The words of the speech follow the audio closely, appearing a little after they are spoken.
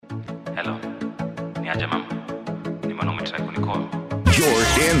You're in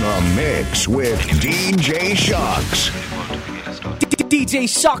the mix with DJ Shocks. DJ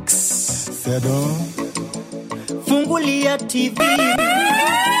Shocks. Fungulia TV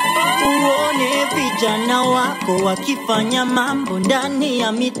uone vijana wako wakifanya mambo ndani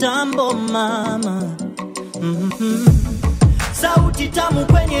ya mitambo mama. Sauti tamu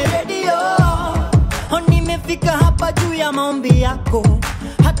kwenye radio, nimefika hapa juu ya maombi yako.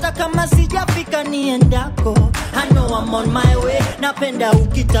 Hata kama sijafika niendako, I know I'm on my way. Napenda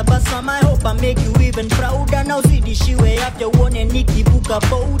ukitabasama, I hope I make you even prouder. Now zidishiwe after uone nikivuka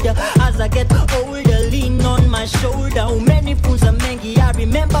boda. As I get older, lean on my shoulder. Umenifunza mengi, I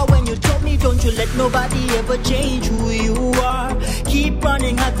remember when you told me don't you let nobody ever change who you are. Keep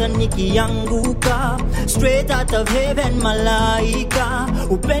running hata nikianguka, straight out of heaven malaika.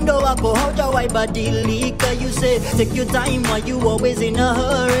 Upendo wako haujawahi badilika. You say take your time while you always in a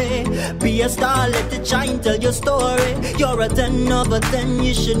hurry. Be a star, let it shine, tell your story. You're a 10 over 10,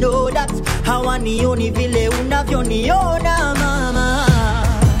 you should know that. Hawanioni vile unavyoniona mama.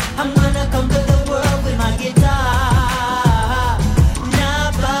 I'm gonna conquer the world with my guitar.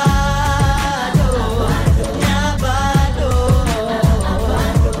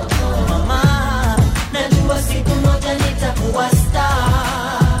 Mama, najua siku moja nitakuwa star.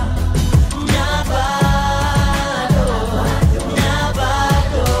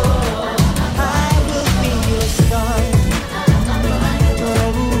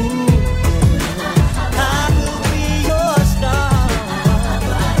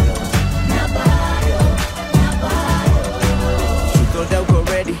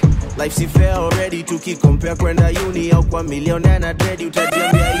 Life si fair already, tukikompare kwenda uni au kwa millionaire na dread.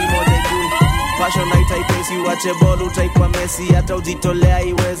 Utajiambia hii moja juu, passion haitaipesi, uache ball utaikuwa Messi, hata ujitolea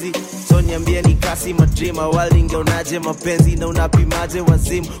iwezi. So niambie ni kasi madreamer, walingeonaje mapenzi na unapimaje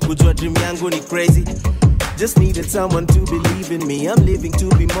wazimu, kujua dream yangu ni crazy. Just needed someone to believe in me. I'm living to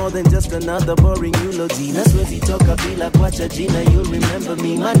be more than just another boring eulogy. Naswezi toka bila kuacha jina. You'll remember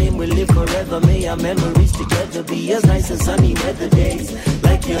me. My name will live forever. May our memories together be as nice as sunny weather days.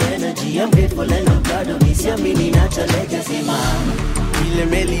 Like your energy, I'm grateful and I'm proud of me. Siamini nacha legacy man. Ile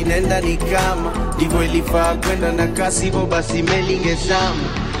meli nenda ni kama ndivyo ilifaa kwenda na kasi, hivyo basi meli ingezama.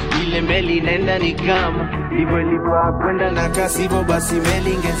 Ile meli nenda ni kama ndivyo ilifaa kwenda na kasi, hivyo basi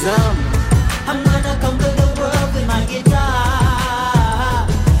meli ingezama. I'm gonna conquer the world with my guitar.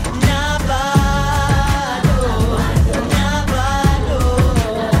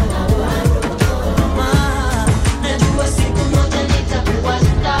 Mama, najua siku moja nitakuwa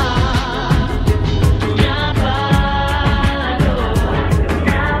star.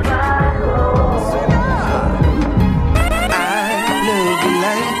 I love you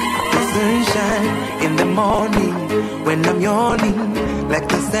like the sunshine in the morning when I'm yawning. Like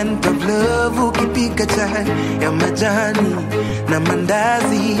the scent of love, ukipika chai ya majani na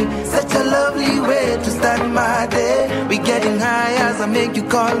mandazi. Such a lovely way to start my day. We getting high as I make you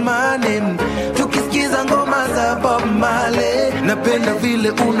call my name. Tukisikiza ngoma za Bob Marley. Napenda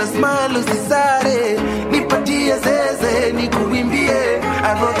vile una smile usisare. Nipatie zeze nikuimbie.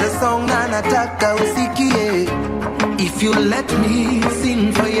 I wrote a song na nataka usikie. If you let me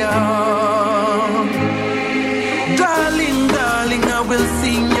sing for you, darling, darling, I will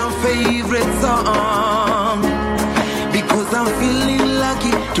sing your favorite song. Because I'm feeling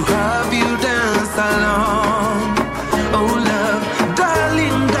lucky to have you dance along. Oh love,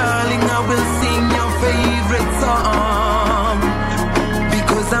 darling, darling, I will sing your favorite song.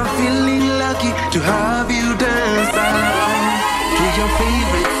 Because I'm feeling lucky to have you dance along. To your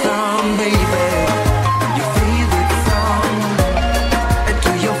favorite song, baby.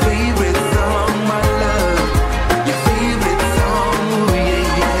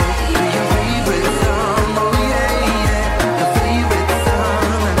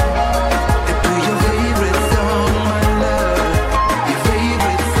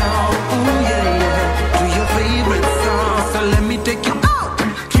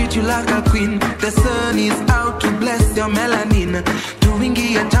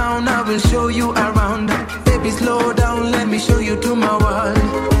 Tuingia town, I will show you around. Baby, slow down, let me show you to my world.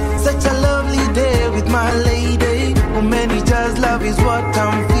 Such a lovely day with my lady. Oh, many just love is what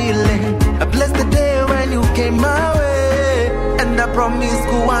I'm feeling. I bless the day when you came my way. And I promise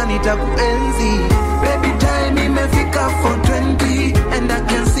kuwanita kuenzi. Baby, time imefika for 20. And I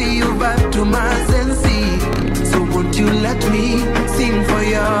can see you back to my senses. So won't you let me sing for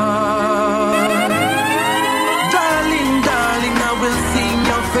you?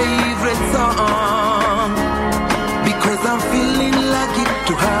 Favorite song, because I'm feeling lucky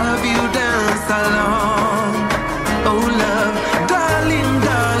to have you dance along. Oh love, darling,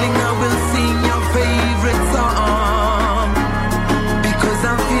 darling, I will sing your favorite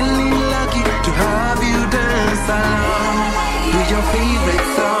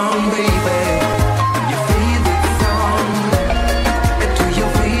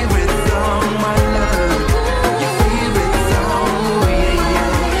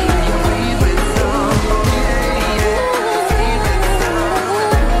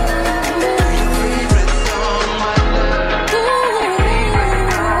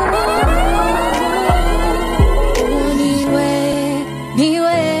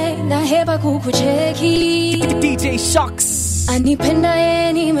kukucheki. DJ Shocks. Anipenda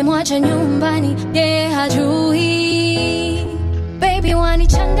yeye nimemwacha nyumbani, yeye hajui. Baby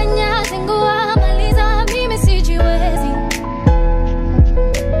wanichanganya zingua maliza mimi sijiwezi.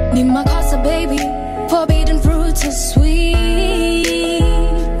 Ni makosa baby, forbidden fruit so sweet.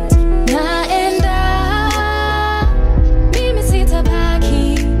 Naenda mimi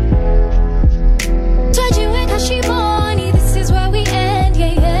sitabaki. Twajiweka shimoni, this is where we end.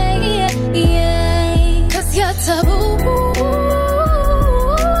 Yeah, yeah, yeah, yeah. 'Cause you're taboo.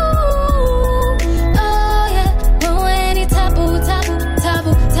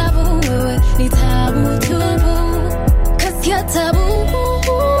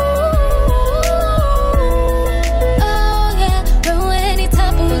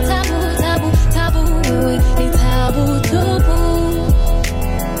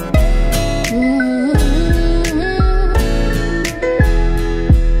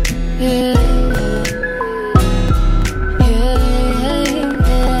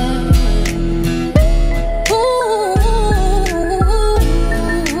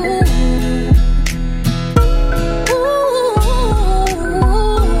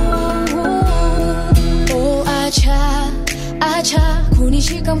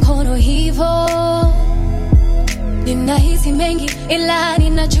 Ila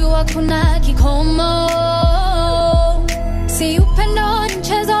ninajua kuna kikomo. Si upendo ni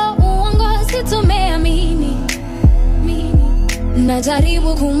mchezo, uongo situmeamini.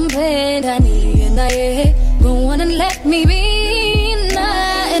 Najaribu kumpenda niliye naye. Go on and let me be.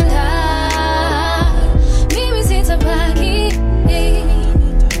 Naenda mimi sitabaki.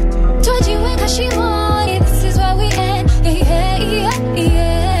 Twajiweka shimoni, this is where we end. Yeah, yeah,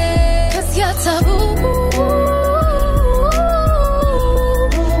 yeah. 'Cause you're taboo.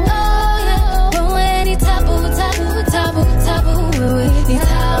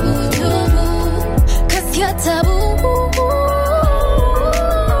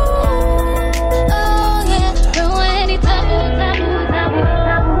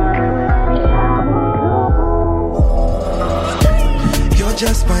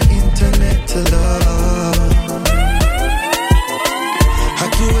 Just my internet to love.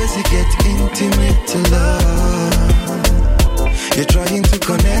 Hatuwezi get intimate to love. You're trying to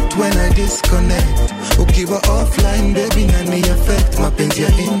connect when I disconnect. Ukiwa offline baby nani affect mapenzi ya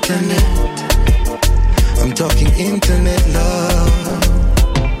internet. I'm talking internet love.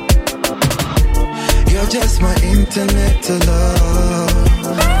 You're just my internet to love.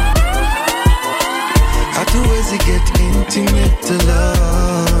 Hatuwezi get intimate to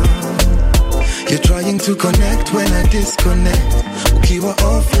love. You're trying to connect when I disconnect. Ukiwa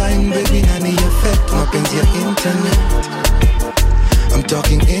offline baby nani affect mapenzi ya internet. I'm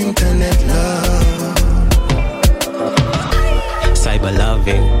talking internet love. Cyber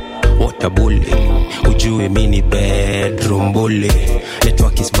loving, what a bully. Ujue mini bedroom bully.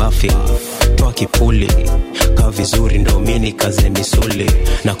 Network is buffing, twaki fully. Ka vizuri ndo mini kaze misuli.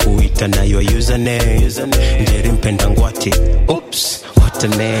 Na kuita na your username. Njeri mpenda ngwati. Oops, what a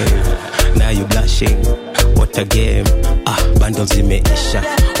name. Now you blushing, what a game. Bundles zimeisha,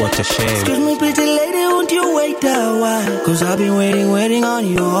 what a shame. Excuse me pretty lady, won't you wait a while? 'Cause I've been waiting on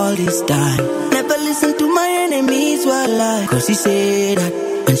you all this time. Never listen to my enemies while lie. 'Cause he said that,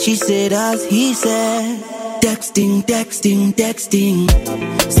 and she said as he said. Texting, texting, texting.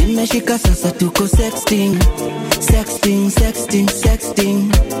 Zimeshika sasa tuko sexting. Sexting, sexting,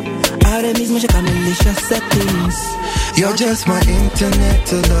 sexting. Aremis meshakamilisha settings. You're just my internet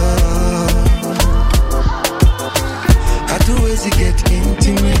to love. Hatuwezi get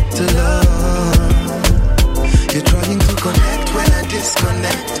intimate to love. You're trying to connect when I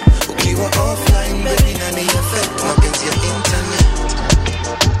disconnect. Ukiwa offline baby nani affect mapenzi ya internet.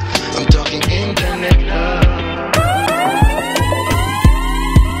 I'm talking internet love.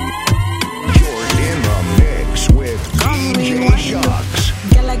 You're in the mix with DJ Shocks.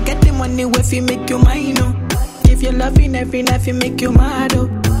 Girl, I get the money if you make you mine, oh. If you're loving every night, you make you mad, oh.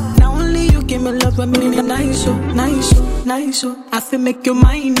 Now only you give me love, but me nice, oh, nice, oh, nice, oh. I feel make you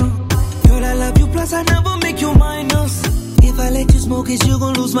mine, oh. Girl, I love you, plus I never make you minus. If I let you smoke it, you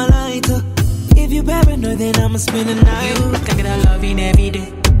gon' lose my lighter. If you paranoid, then I'ma spend the night. You can get a loving every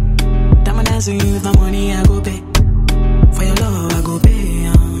day. Diamond dancing you with my money, I go pay. For your love, I go pay,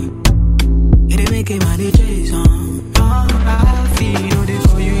 It ain't make it my DJs, I feel all day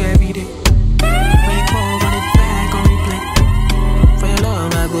for you every day. When you call, run it back on replay. For your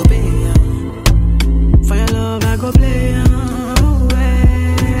love, I go pay, For your love, I go play,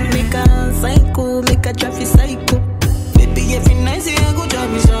 Make a psycho, make a traffic psycho. Baby, every night, I go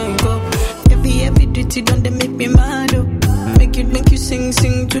drive me psycho. Every duty, don't they make me mad, oh. Make you sing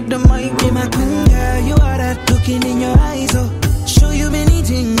to the mic, oh.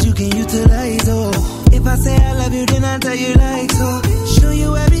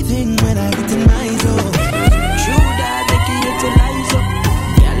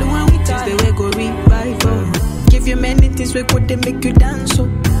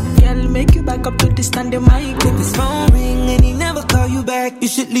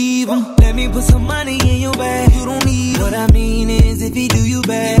 leave him. Let me put some money in your bag. You don't need him. What I mean is, if he do you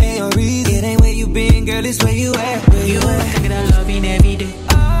bad, ain't no reason. It ain't where you been, girl, it's where you at. Where you at? Think that I love you every day.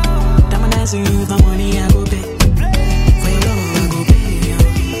 Diamond as you, the money I go pay. For your love, I go pay.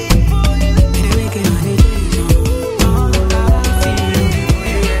 It make it money days. All I feel.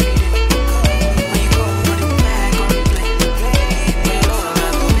 When you go on the back, on the play. For your love, I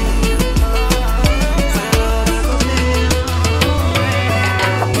go pay. For your love, I go pay.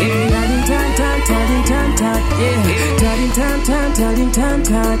 Yeah, daddy tan tan, daddy tan tan, yeah. Daddy tan tan, daddy tan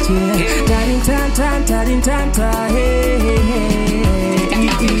tan, yeah. Daddy tan tan, daddy tan tan, hey hey hey.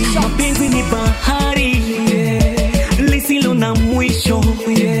 Mapenzi ni bahari, yeah, lisilo na mwisho,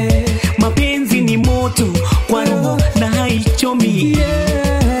 yeah. Mapenzi ni moto kwa roho na haichomi,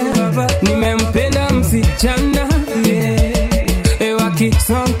 yeah. Nimempenda msichana, yeah. Ewa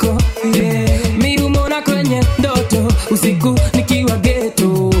kisonko, yeah. Mi humona kwenye ndoto usiku nikiwa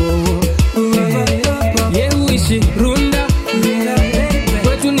ghetto, yeah. Yeah, uishi runda, yeah.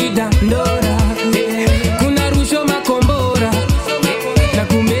 Kwetu ni dandora, yeah. Kuna rusho makombora na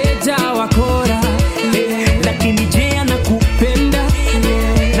kumeja wakora, yeah. Lakini je anakupenda,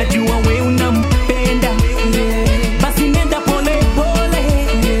 yeah. Najua we unampenda, yeah. Basi nenda pole pole,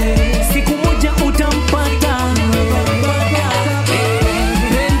 yeah. Siku moja utampata, yeah.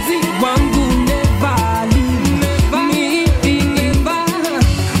 Penzi wangu never leave me, never.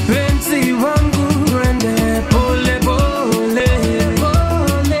 Penzi wangu rende pole pole,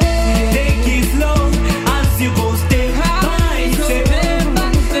 pole. Take it slow as you go step by step,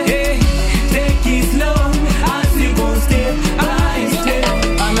 yeah. Take it slow as you go step by step.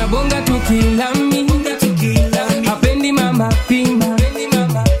 Anabonga tukilami, hapendi mama pima,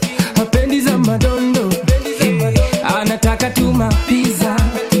 hapendi za madondo, anataka tu mapiza.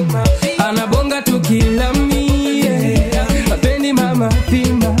 Anabonga tukilami, yeah. Hapendi mama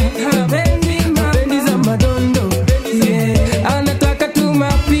pima, hapendi za madondo, yeah. Anataka tu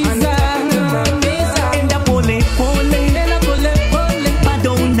mapiza. Enda pole pole,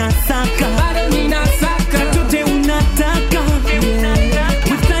 bado unasaka, chote unataka,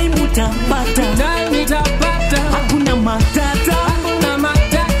 with time utapata, hakuna matata, hakuna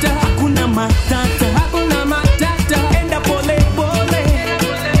matata, enda pole pole,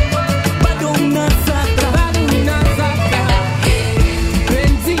 bado unasaka.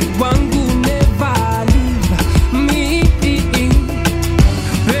 Penzi wangu never leave me.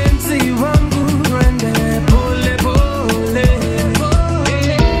 Penzi wangu rende pole pole.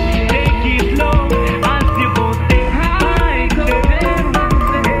 Take it slow as you go step by step.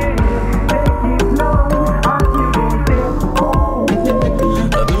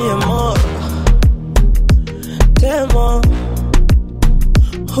 Mi amor, temo,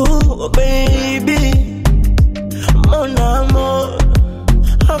 oh baby, mon amor,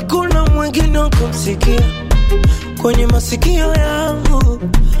 hakuna mwingine wa kumsikia kwenye masikio yangu,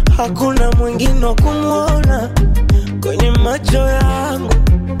 hakuna mwingine wa kumwona kwenye macho yangu.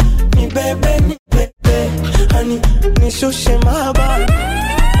 Ni bebe, hani nishushe mahaba,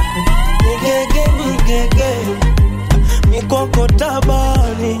 nigege, mikoko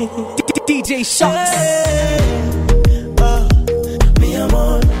tabani. DJ Shocks. Mi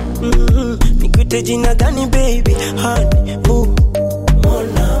amor, nikuite jina gani baby, honey,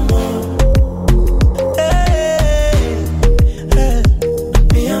 mon amor.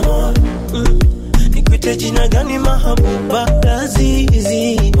 Mi amor, nikuite jina gani mahabuba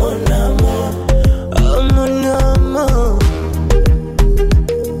lazizi, mon amor, oh mon amor.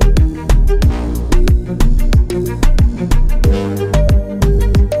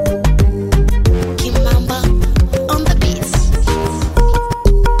 Kimamba on the beats.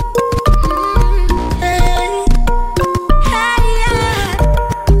 Hey, hey,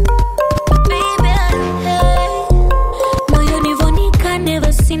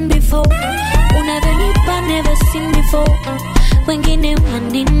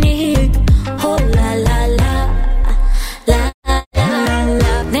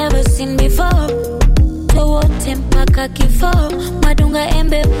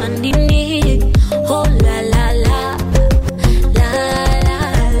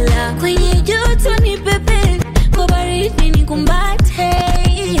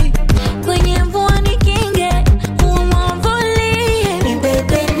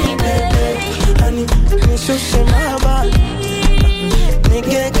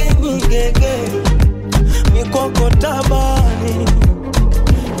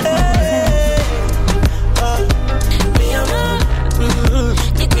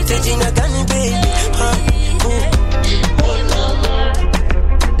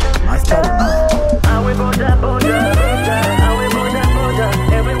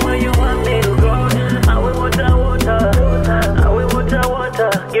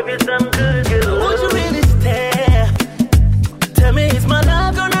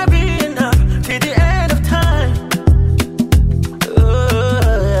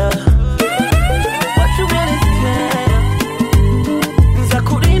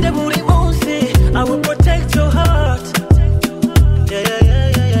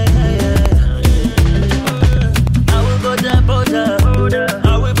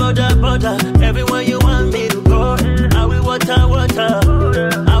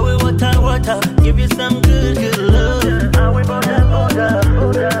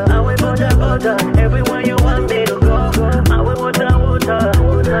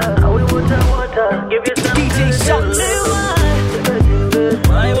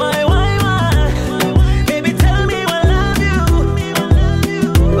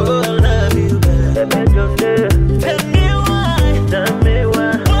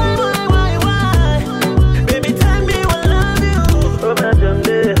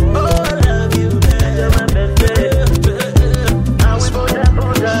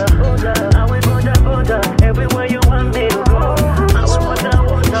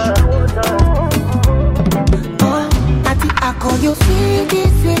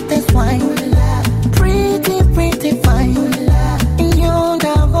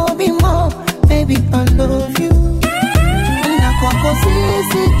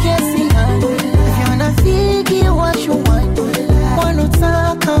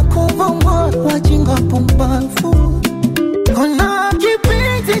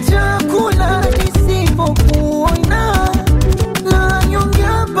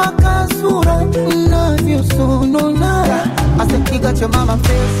 your mama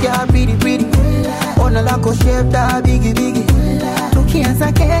face, yeah, pretty, pretty. Ona lako shape, da, biggie, biggie.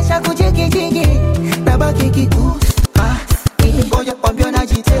 Tukianza kesha kujiki, jiki. Naba kiki, ngoja kwambia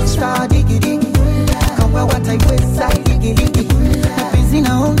najitesta, digi, digi. Kama wataiweza, digi, digi. Napenzi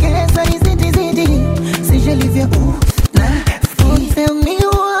naongeza, izidi, zidi. Sije livya, na tell me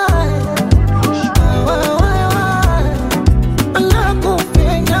why.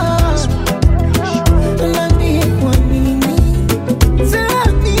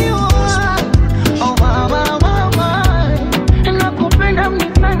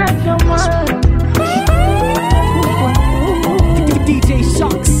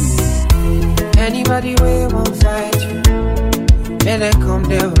 Anybody way won't fight you, when they come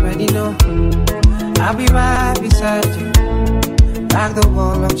they already know. I'll be right beside you, like the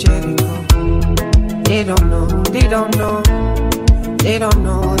wall of Jericho. They don't know, they don't know, they don't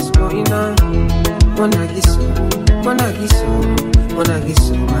know what's going on. Wanna get so,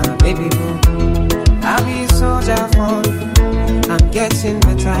 my baby boo. I'll be a soldier for you, I'm getting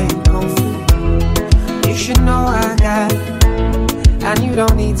better in Kung Fu. You should know I got it, and you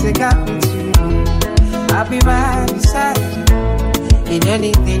don't need to guide me too. I'll be right beside you in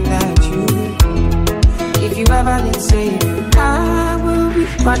anything that you do. If you ever need saving, I will be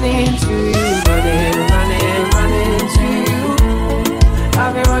running to you, running to you.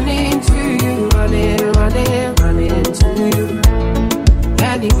 I'll be running to you, running to you.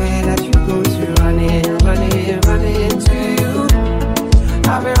 Anywhere that you go to, running to you.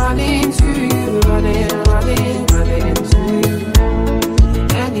 I'll be running to you, running to you.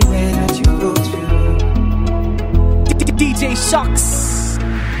 Anywhere that you go to. DJ Shocks.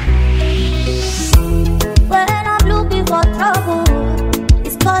 When I'm looking for trouble,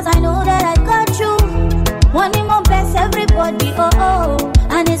 it's cause I know that I got you. Wanting more best everybody, oh.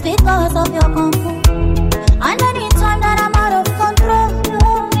 And it's because of your kung fu. And anytime that I'm out of control,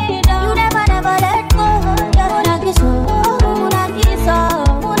 you never let go.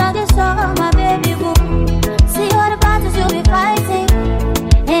 My baby boo. See all the battles you'll be fighting,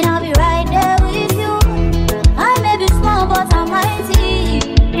 and I'll be right there with you. I may be small, but I'm mighty,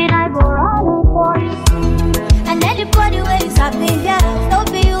 and I go round for you. And anybody where is happy, yeah,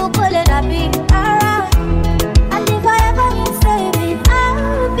 don't be you, pull it up, be alright. And if I ever need saving,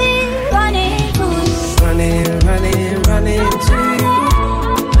 I'll be running to you. Running to you.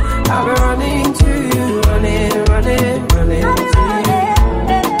 I'll be running to you, running to you.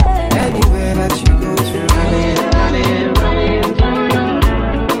 Anywhere that you go to, running to you.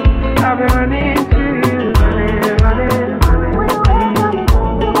 I'll be running to you, running.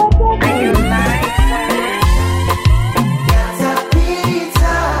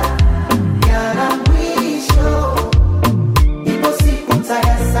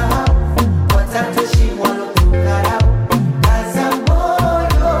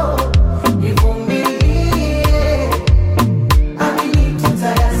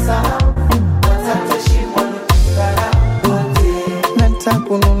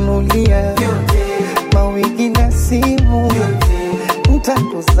 Kununulia mawigi na simu,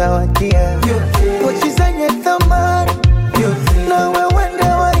 ntakuzawadia pochi zenye thamani, na wewende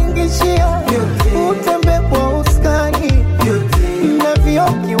waingishia, utembe kwa uskani, na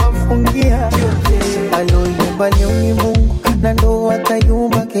vioki wafungia. Aloyumba leo ni Mungu, na ndo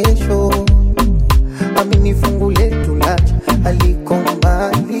atayumba kesho. Amini fungu letu lacha, aliko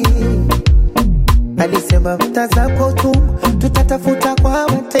mbali. Alisema mtazako tu, tutatafuta kwa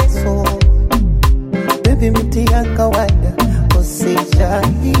mateso. Baby miti ya kawaida,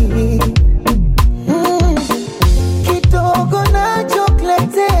 usijali. Kidogo na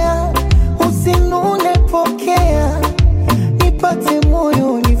chokletea, usinune pokea. Nipate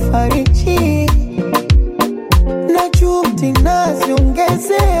moyo nifariji, na juhudi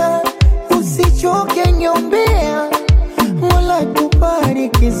naziongezea. Usichoke niombea, Mola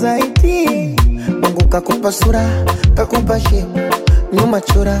tubariki zaidi. Mungu kakupa sura, kakupa shepu, nyuma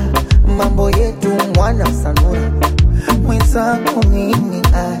chora, mambo yetu mwana sanura. Mwenzako mimi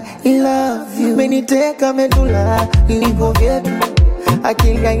I love you. Meniteka medula, niko vyetu,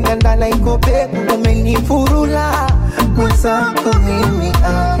 akili ingandana iko peku. Umenifurula, mwenzako mimi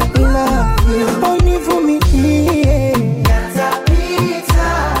I love you. Univumilie,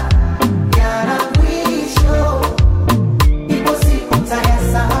 yatapita, yana mwisho. Ipo siku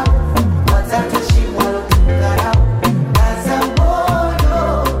tayasahau.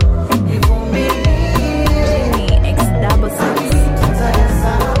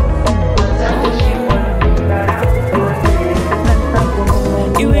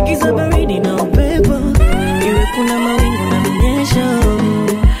 Iwe giza baridi na upepo, iwe kuna mawingu na mnyesho,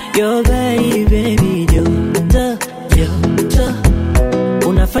 your body baby joto, joto.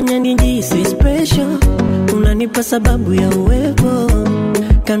 kwa sababu ya uwepo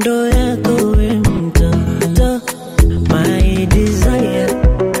kando yako we mtoto. My desire,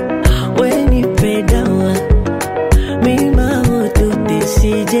 when you pay down, me mahutu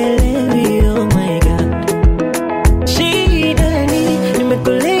nisijelewi, oh my God. Shidani,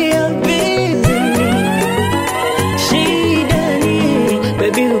 nimekulia bizini. Shidani,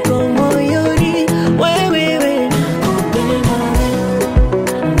 baby uko moyoni, wewe nakupenda we,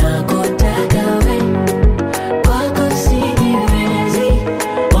 nakutaka we, kwako sijiwezi,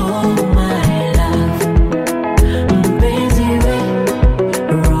 oh my love. Mpenzi we,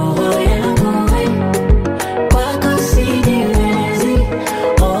 roho yangu we, kwako sijiwezi,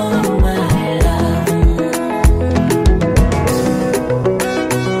 oh my love.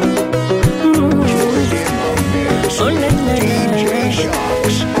 Oh na na DJ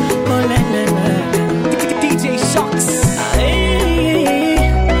Shocks. oh na na na DJ Shocks.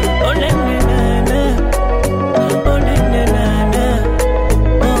 oh na na na oh na na na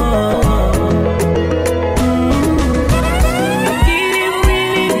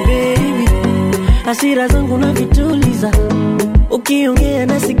baby, hasira zangu na vituliza, ukiongea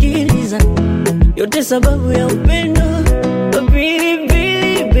nasikiliza, yote sababu ya upendo.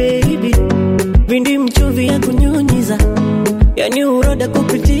 Pilipili baby, vindi mchuvi ya kunyunyiza, yani uroda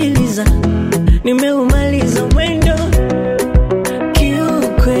kupitiliza, nimeumaliza mwendo.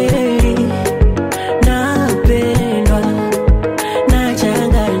 Kiukweli napendwa,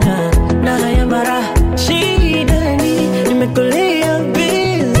 nachanganywa na haya mara. Shidani, nimekulia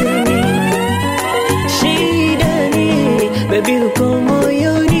bizini. Shidani, baby uko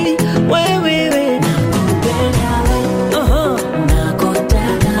moyoni, wewe nakupenda we,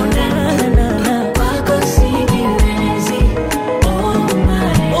 nakutaka we, kwako sijiwezi, oh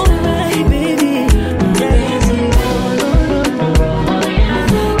my baby, mpenzi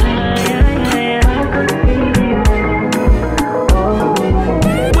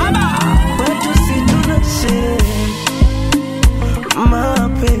kwetu si tunashe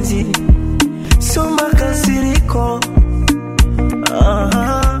mapenzi, sio makasiriko.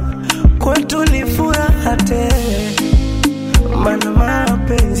 Kwetu ni furaha tele, maana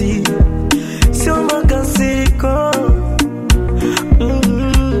mapenzi sio makasiriko.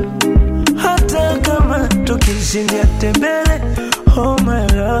 Hata kama tukishindia tembele, oh my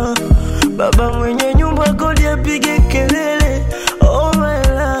love, baba mwenye nyumba kodi apige kelele, oh my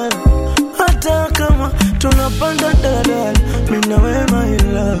love. Hata kama tunapanda daladala, mimi na wewe my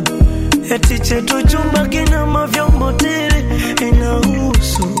love, eti chetu chumba kina mavyombo tele,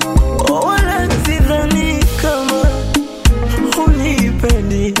 inahusu wala sidhani kama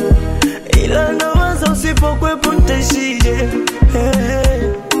unipendi, ila nawaza usipokwepo ntaishije.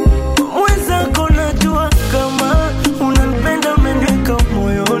 Mwenzako najua kama unanipenda, umeniweka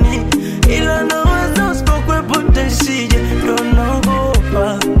moyoni, ila nawaza usipokwepo ntaishije, ndo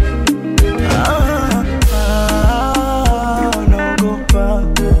naogopa. Naogopa.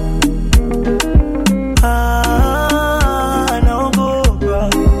 Naogopa.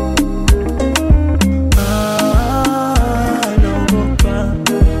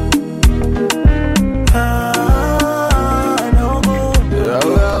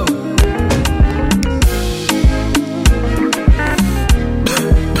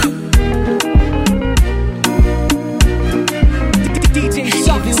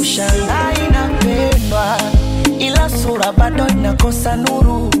 DJ Ushangai inapendwa, ila sura bado inakosa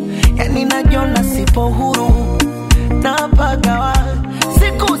nuru, yani najiona sipo huru, napagawa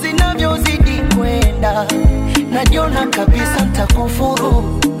siku zinavyozidi kwenda, najiona kabisa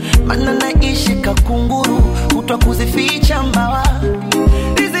ntakufuru, maana naishi kakunguru, kutwa kuzificha mbawa.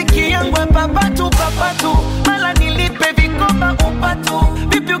 Riziki yangu papatu, mala nilipe vikoba upatu,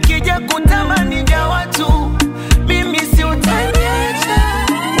 vipi ukija kutamani vya watu, mimi si utaniacha.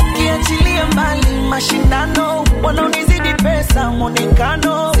 Ukiachilia mbali mashindano, wanaonizidi pesa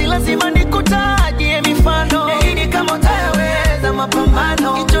mwonekano, si lazima nikutajie mifano, hii kama utayaweza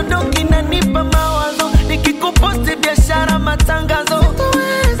mapambano. Kichondo kinanipa mawazo, nikikuposti biashara matangazo,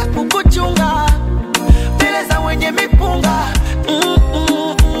 sitaweza kukuchunga mbele za wenye mipunga.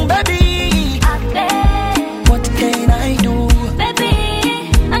 Baby, what can I do? Baby,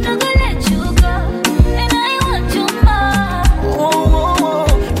 I'm not gonna let you go, and I want you more.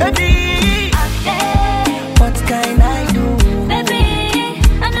 Baby, what can I do? Baby,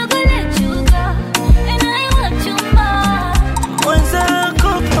 I'm not gonna let you go, and I want you more.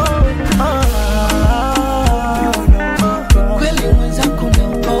 Mwenzako, kweli mwenzako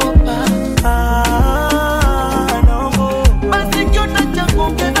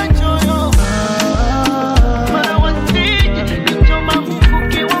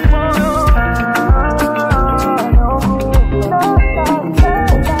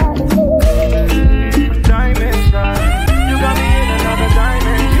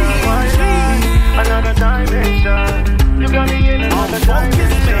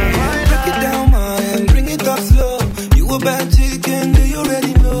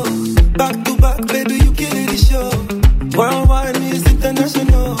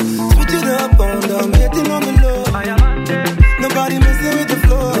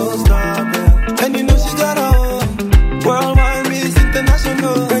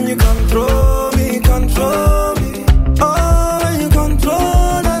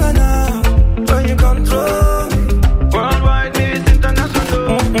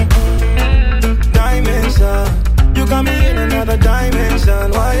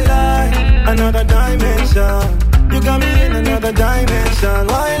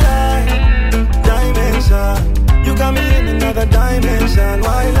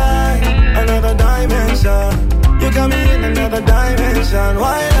dimension.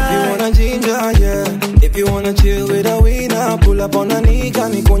 Why lie? If you wanna ginger, yeah. If you wanna chill with a winner, pull up on a nika,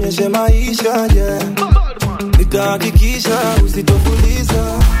 nikuonyeshe maisha, yeah. Nitahakikisha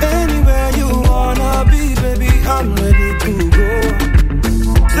usitofuliza. Anywhere you wanna be, baby, I'm ready to go.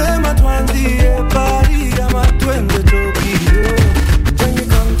 Sema tuanzie Paris ama twende Tokyo. When you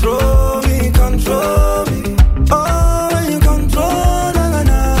control me, control me. Oh, when you control, na na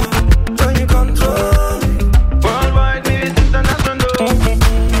na. When you control me. Worldwide, me it's international.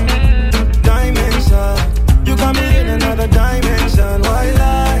 Dimension. You got me in another dimension. Why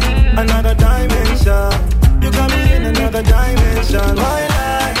lie? Another dimension. You got me in another dimension. Why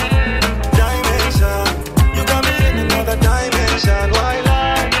lie? Dimension. You got me in another dimension. Why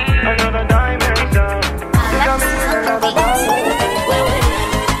lie? Another dimension. You got me in another dimension. Wewe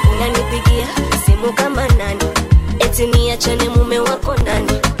nani? Unanipigia simu kama nani? Eti niachane mume wako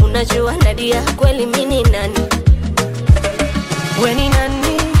nani? Unajua Nadia kweli mimi nani? Wewe ni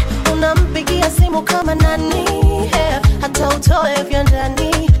nani? Unampigia simu kama nani? Yeah. Hata utoe vya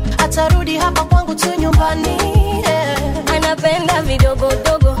ndani, atarudi hapa kwangu tu nyumbani. Yeah. Anapenda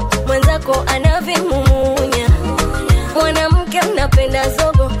vidogodogo, mwenzako anavimumunya. Mwanamke mnapenda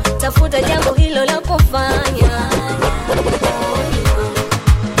zogo, tafuta jambo hilo la kufanya.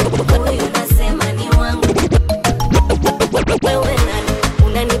 Huyu nasema ni wangu. Wewe nani?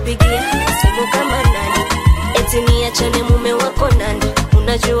 Unanipigia simu kama nani? Eti niachane mume wako nani?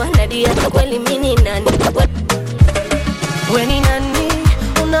 Unajua Nadia kweli mimi nani? Wewe ni nani?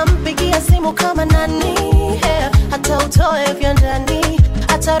 Unampigia simu kama nani? Yeah. Hata utoe vya ndani,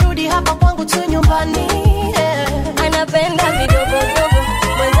 atarudi hapa kwangu tu nyumbani. Yeah. Anapenda vidogodogo,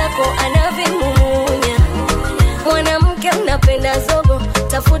 mwenzako anavimumunya. Mwanamke mnapenda zogo,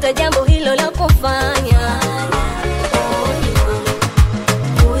 tafuta jambo hilo la kufanya.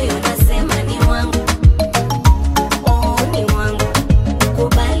 Huyu nasema ni wangu. Oh, ni wangu.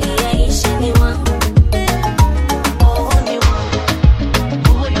 Kubali yaishe ni wangu. Oh, ni wangu.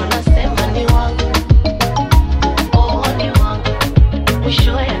 Huyu nasema ni wangu. Oh, ni wangu.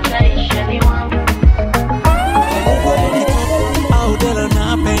 Mwisho yataisha ni wangu. Audela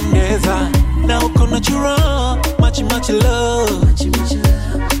napendeza na uko natural, much love.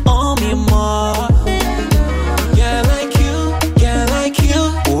 Oh, me more. Yeah, like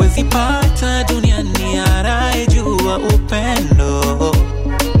you. Uwezi pata duniani anayejua upendo.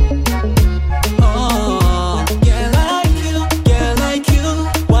 Oh, yeah, like you.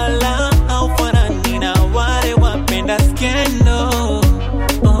 Wala haufanani na wale wapenda skendo.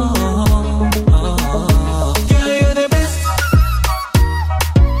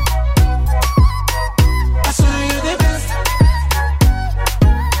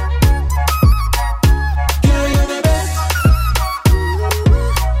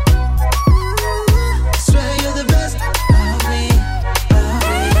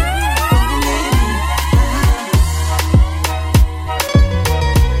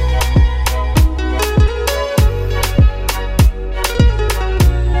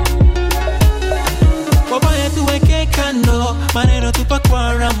 Maneno tupa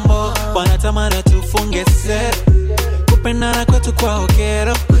kwa rambo, wanatamana tufunge set. Kupendana kwetu kwa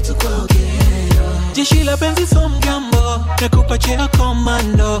okero. Jeshi la penzi so mgambo, nakupa cheo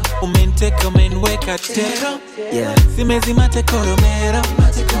komando. Umenteka umenweka tero, simezima tekoromero.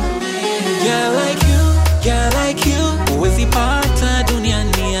 Yeah, like you. Uwezi pata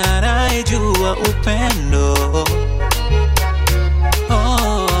duniani anayejua upendo.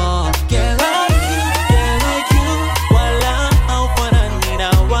 Oh, yeah, like you. Wala haufanani na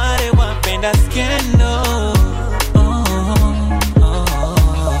wale wapenda skendo.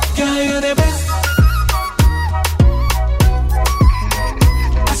 Girl, you're the best.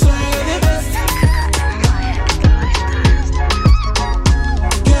 I swear you're the best.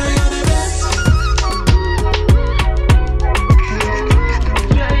 Girl, you're the best.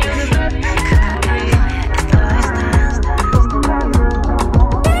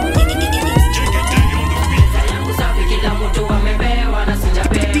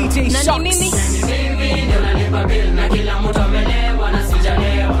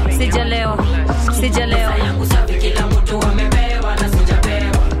 Sijalewa.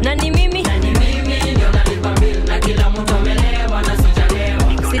 Nani mimi?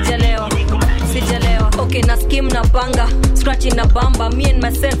 Sijalewa. Okay, na skim na panga, scratch na bamba. Me and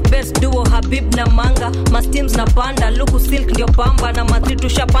myself best duo, Habib na Manga. My steams na panda, luku silk ndio pamba. Na matritu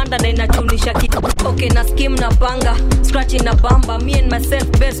shapanda na inachunisha kitu. Okay, na skim na panga, scratch na bamba. Me and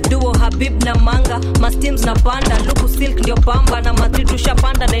myself best duo, Habib na Manga. My steams na panda, luku silk ndio pamba. Na matritu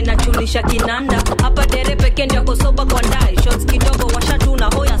shapanda na inachunisha kinanda. Hapa dere peke ndio kosoba kwa ndai. Shots kidogo washatu na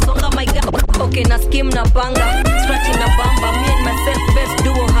hoya songa my god. Okay, na skim na panga, scratch na bamba. Me and myself best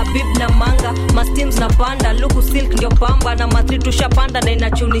masteams na panda luku silk ndio pamba na matri tushapanda na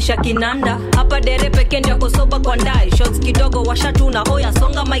inachunisha kinanda hapa dere peke ndio kosoba kwa ndai shots kidogo washatuna oya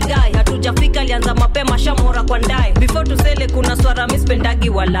songa my guy hatujafika alianza mapema shamora kwa ndai before tusele kuna swara mispendagi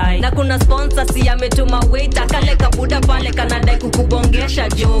walai na kuna sponsor si ametuma waiter kale kabuda pale kanadai kukubongesha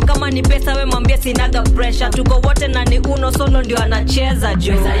jo kama ni pesa we mwambie sinaga pressure tuko wote na ni uno solo ndio anacheza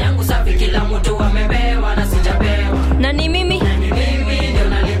jo pesa yangu safi kila mtu amebewa na sijabewa na ni mimi ndio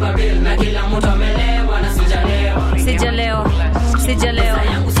nalipa bill na kila mtu amelewa na sijalewa pesa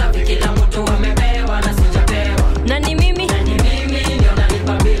yangu safi kila mtu amebewa na sijabewa na ni mimi ndio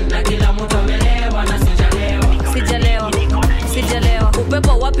nalipa bill na kila mtu amelewa na sijalewa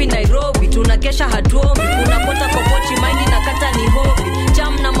upepo wapi Nairobi tunakesha hatuomi unapota kopochi maindi na kata ni hobi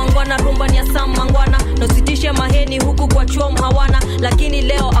jam na mangwana rumba ni ya Sam mangwana nositishe maheni huku kwa chuom hawana lakini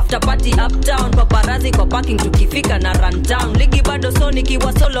leo after party uptown paparazi kwa parking tukifika na run down ligi bado soni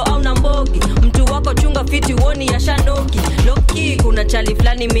kiwa solo au na mbogi mtu wako chunga fiti uoni ya shanoki loki kuna chali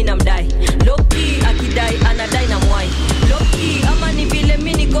flani mimi namdai loki akidai anadai na mwai loki ama ni vile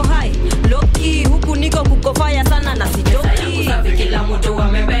mimi niko high loki huku niko kukofaya sana na sijoki safi kila mtu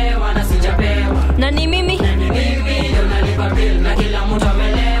amebewa na sijabewa na ni mimi ndio nalipa bill na kila mtu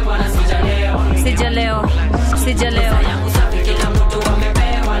amelewa na sijalewa yangu safi kila mtu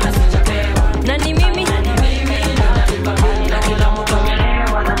amebewa na sijabewa na ni mimi ndio nalipa bill na kila mtu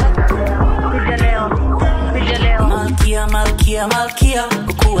amelewa na sijalewa malkia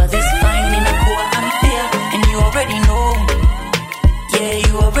kuwa this fine inakuwa unfair and you already know yeah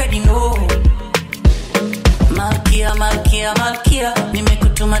you already know malkia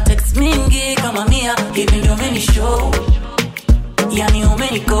nimekutuma text mingi kama 100 hivi ndio meni show yani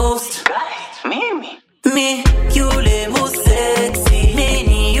umeni ghost mimi yule mu sexy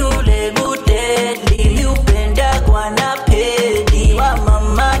nini yule mu deadly ni upenda kwa na pedi wa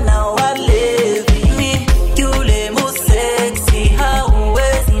mama na walevi mimi yule mu sexy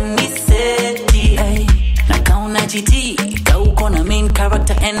hauwezi ni seti na kauna GT kauko na main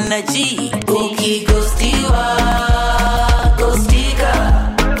character energy ukighostiwa ghostika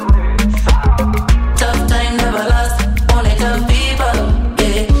tough time never last only tough people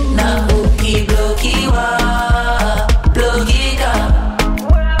yeah na ukiblokiwa blokika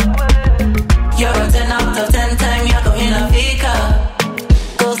you're a 10 out of 10 time yako inafika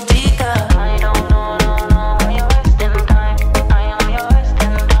ghostika I don't know you're wasting time I know you're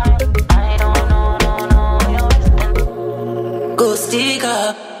wasting time I don't know you're wasting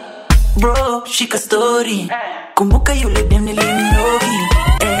ghostika bro shika story kumbuka yule dem nilimnogi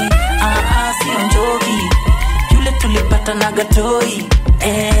sio njogi yule tulipata na gatoi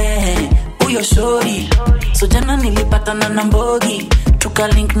huyo shori so jana nilipata na mbogi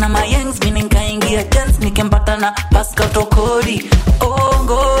tukalink na mayengs mimi nikaingia dance nikempata na Pascal Tokodi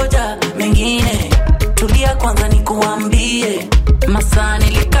ngoja mengine tulia kwanza nikuambie masaa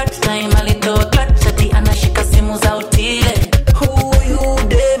nilikat time alitoa clutch ati anashika simu za utile huyu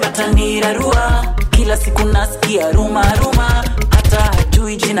dem atanirarua kila siku nasikia ruma hata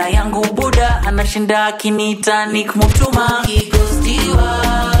hajui jina yangu buda anashinda akiniita Nick Mutuma kighostiwa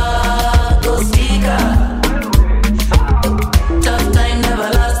ghostika tough time never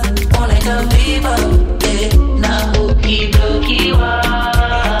last only tough people yeah na ukiblokiwa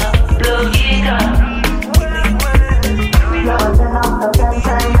blokika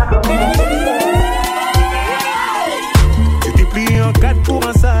Tu t'es plié en 4 pour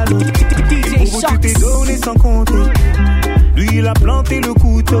un salaud. Pour tu t'es donné sans compter. Lui il a planté le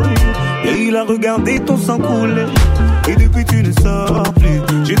couteau et il a regardé ton sang couler. Et depuis tu ne sors plus.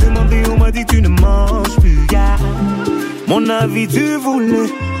 J'ai demandé, on m'a dit tu ne manges plus. Yeah. Mon avis tu voulais.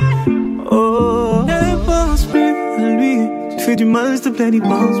 Oh, ne pense plus à lui. Tu fais du mal, s'il te plaît, n'y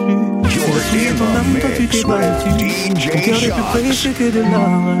pense plus. Si ton âme, toi tu t'es battu. Ton cœur est plus précieux que de l'or.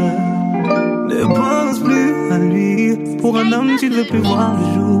 Ne pense plus à lui. Pour un homme, tu ne veux plus voir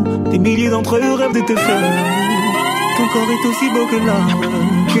le jour. Des milliers d'entre eux rêvent de te faire. Ton corps est aussi beau que l'or,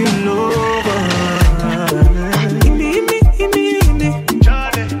 que l'aurore.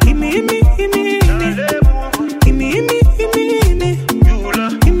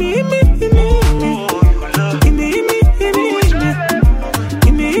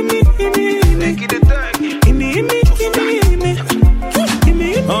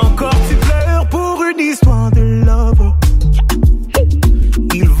 Encore tu pleures pour une histoire de love.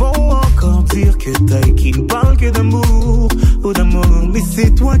 Ils vont encore dire que t'as qui ne parle que d'amour ou d'amour. Mais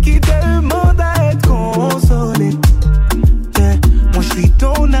c'est toi qui demandes à être consolé. Yeah. Moi je suis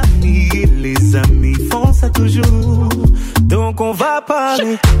ton ami et les amis font ça toujours. Donc on va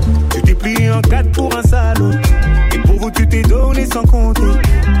parler. Tu t'es plié en 4 pour un salaud. Et pour vous tu t'es donné sans compter.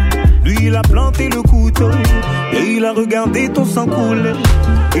 Lui il a planté le couteau et il a regardé ton sang couler.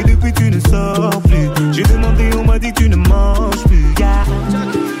 Et depuis tu ne sors plus. J'ai demandé, on m'a dit tu ne manges plus. Yeah.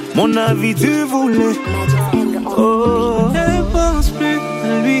 Mon avis tu voulais. Oh, ne pense plus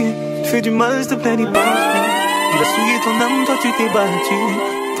à lui. Tu fais du mal, s'il te plaît, n'y pense plus. Il a souillé ton âme, toi tu t'es battu.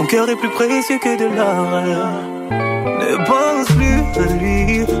 Ton cœur est plus précieux que de l'or. Ne pense plus à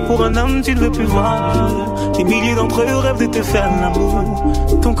lui. Pour un homme tu ne veux plus voir. Des milliers d'entre eux rêvent de te faire l'amour.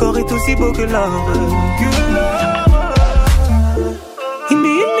 Ton corps est aussi beau que l'or. Que l'or.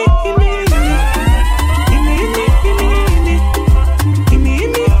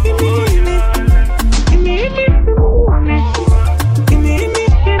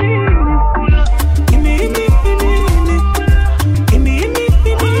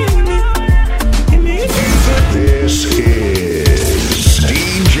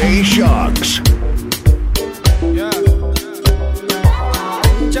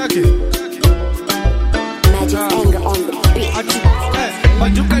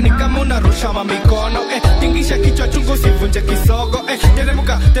 Mikono, tingisha kichwa chungu sivunje kisogo,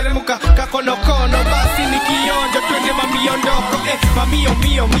 teremuka kakonokono, basi ni kionjo twende mamiondoko, mamio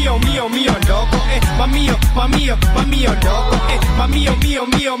ndoko, mamio ndoko, mamio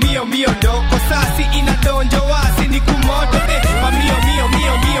ndoko, sasi inadonjo wasi ni kumoto, mamio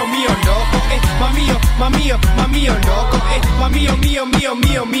ndoko, mamio ndoko,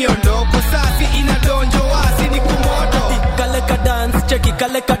 mamio ndoko, sasi inadonjo wasi ni kumoto.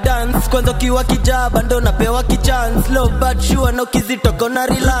 Kale ka dance kwanza kiwa kijaba ndo napewa kichance low but sure no kizitoko na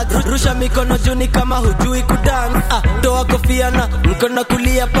relax rusha mikono juni kama hujui kudance toa kofia na mkono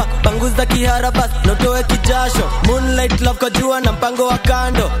kulia pa panguza kihara bas notoe kijasho moonlight love kwa jua na mpango wa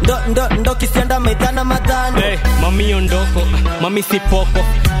kando ndo kisianda maidana madhando. Hey, mami ondoko mami sipoko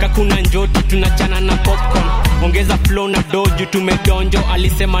kakuna njoti tunachana na popcorn ongeza flow na doju tumedonjo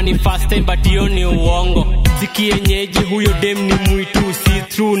alisema ni fast time but hiyo ni uongo sikie nyeji huyo dem ni mwitu see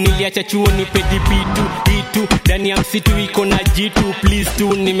through niliacha chuo ni pedi bitu itu ndani ya msitu iko na jitu please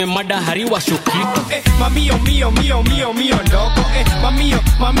tu nimemada hariwa shokitu mamio ndoko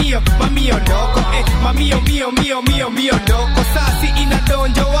mamio ndoko mamio ndoko sasi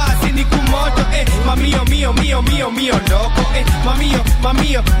inadonjo wasi ni kumoto mamio ndoko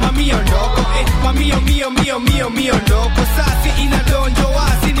mamio ndoko mamio ndoko sasi inadonjo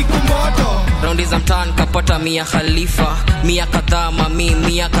wasi ni kumoto raundi za mtaani kapata Mia Khalifa Mia kadhaa mami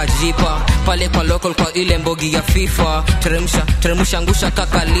Mia kajipa pale kwa local kwa ile mbogi ya FIFA teremsha ngusha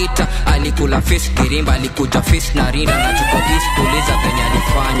kakalita alikula fish kirimba alikuja fish na rinda na tuko east tuliza venye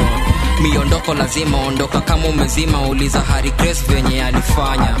alifanywa miondoko lazima ondoka kama umezima uliza Harry Grace venye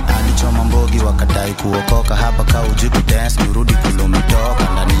alifanya alichoma mbogi wakadai kuokoka hapa ka ujibu dance nirudi kulomitoka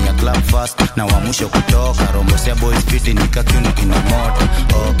ndani ya club fast na wamusho kutoka rombosia boys fiti nikakiuno kina moto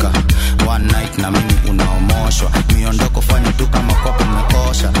oka one night na mimi unaomoshwa miondoko fanya tu kama kopo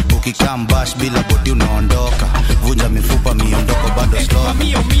umekosha ukikaa mbash bila bodi unaondoka vunja mifupa miondoko bado slow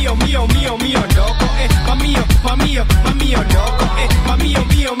mamio ndoko mamio ndoko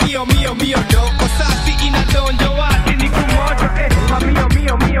mamio ndoko sasi inadonjo wasi ni kumoto mamio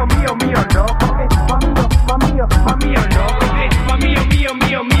ndoko mamio ndoko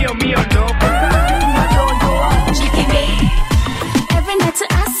mamio ndoko sasi inadonjo wasi every night to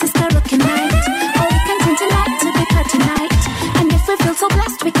us is karaoke night or we can turn tonight to be party night and if we feel so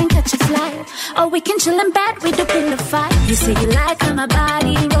blessed we can catch a flight or we can chill in bed with a pillow fight you say you like how my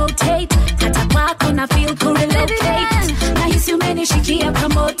body rotate hata kwako na feel to relocate na hisi umenishikia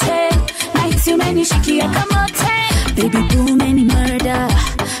kamote na hisi umenishikia kamote baby boom any murder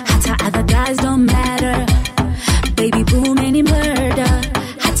hata other guys don't matter baby boom any murder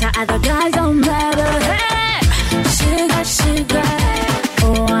hata other guys don't matter hey! sugar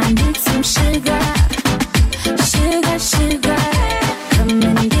oh I need some sugar come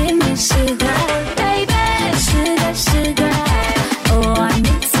and give me sugar baby sugar oh I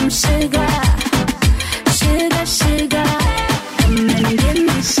need some sugar come and give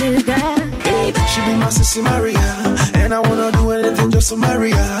me sugar baby she be my sissy Maria and I wanna do anything just to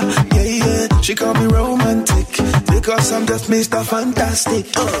marry her yeah she call me romantic because I'm just Mr. Fantastic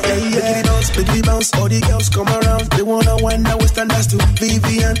yeah biggity bounce all the girls come around they wanna wind that waist and dance to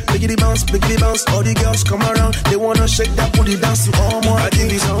Vivian biggity bounce all the girls come around they wanna shake that booty dance to all more I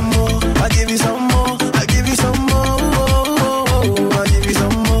give you some more I give you some more I give you some more I give you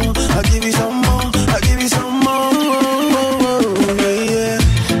some more I give you some more I give you some more yeah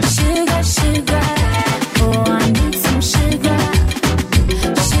sugar oh I need some sugar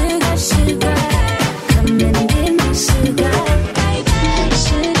come and give me sugar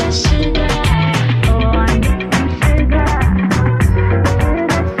sugar oh I need some sugar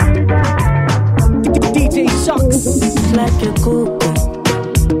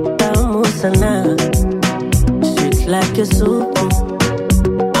sana, sweet like a soup.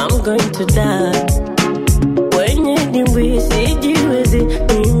 I'm going to die. Wenye dimbwi sijiwezi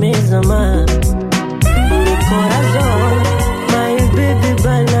nimezama. Mi corazon, my baby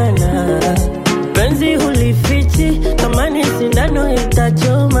banana. Penzi hulifichi kama ni sindano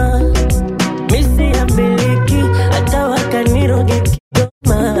itachoma. Misi ya miliki hata wakaniroge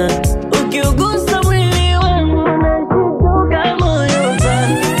kidoma. Ukiugusa mwili wangu nashituka moyo pa.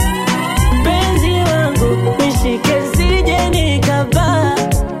 Penzi wangu nishike sije nikapaa.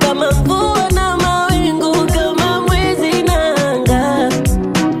 Kama mvua na mawingu kama mwezi na anga.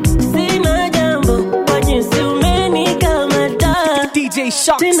 Sina jambo kwa jinsi umenikamata. DJ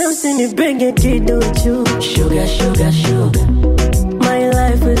Shocks. Tena usinipenge kiduchu. Sugar, sugar, sugar. My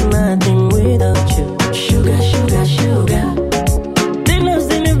life is nothing without you. Sugar, sugar, sugar. Tena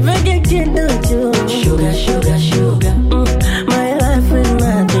usinipenge kiduchu. Sugar, sugar, sugar. My life is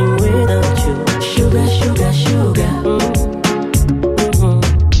nothing without you. Sugar, sugar, sugar.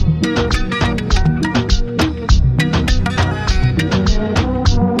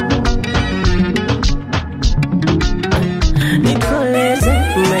 Nikoleze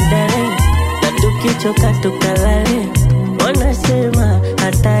madare na tukichoka tukalale. Wanasema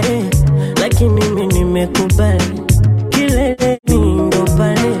hatari, lakini mimi nimekubali. Kileleni ndo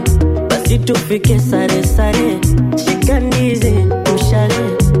pale, basi tufike sare sare. Shika ndizi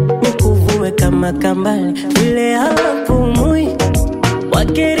mshale, nikuvue kama kambale. Vile hawapumui,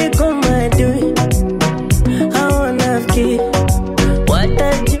 wakeri kwa madui. Hawanafiki,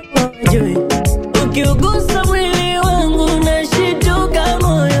 watajua jui. Ukiugusa mwili wangu nashituka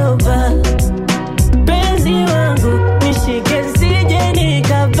moyo pa. Penzi wangu nishike sije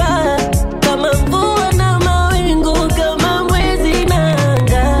nikapaa. Kama mvua na mawingu kama mwezi na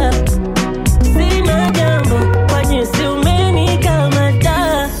anga. Sina jambo kwa jinsi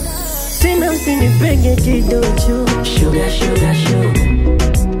umenikamata. Tena usinipenge kiduchu. Sugar, sugar, sugar.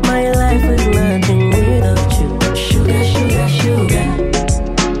 My life is nothing without you. Sugar, sugar, sugar.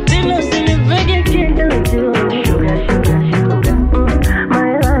 Tena usinipenge kiduchu. Sugar, sugar, sugar.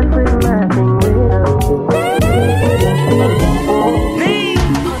 My life is nothing without you.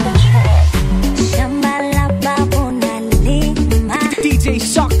 DJ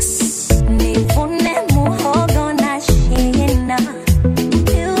Shocks. Nivune muhogo na shina.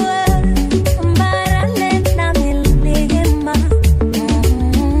 Iwe mbarale na milima.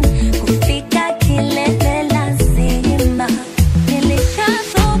 Kufika kilele lazima.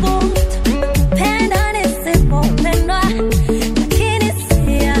 Nilishathubutu penda nisipopendwa. Lakini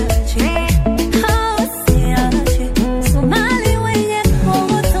siachi, siachi. Somali wenye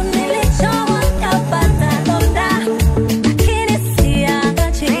kutu nilichowa kapata donda. Lakini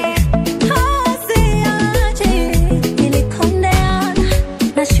siachi, siachi. Nilikondeana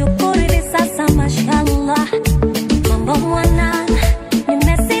na shukuru hivi sasa mashallah. Mambo mwanana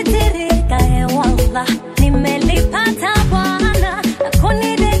nimesitirika hewala. Nimelipata Bwana na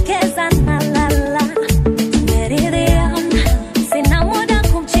kunidekeza na lala. Tumeridhiana, sina muda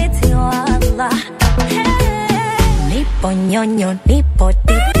kumchiti wala. Nipo nyonyo, nipo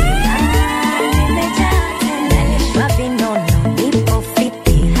titi. Nimejaa tena, nishwa vinono, nipo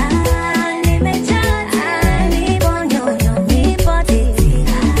fiti. Nimejaa tena, nipo nyonyo, nipo titi.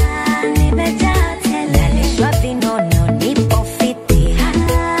 Nimejaa tena, nishwa vinono, nipo fiti.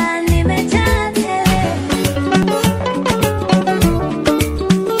 Nimejaa tena.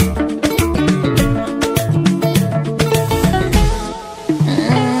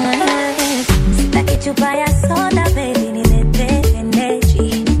 Sitaki chupa ya soda baby, nilete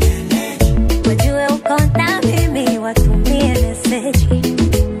energy. Wajue uko na mimi, watumie meseji.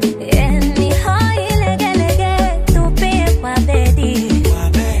 Ni hoi legelege, tupie kwa bedi.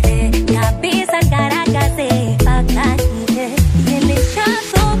 Kabisa garagaze, paka nje.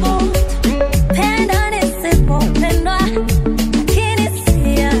 Nilishathubutu penda nisipopendwa. Lakini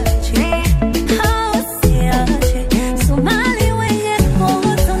siachi, siachi. Somali wenye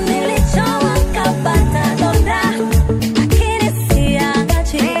kutu nilichowa kapata donda.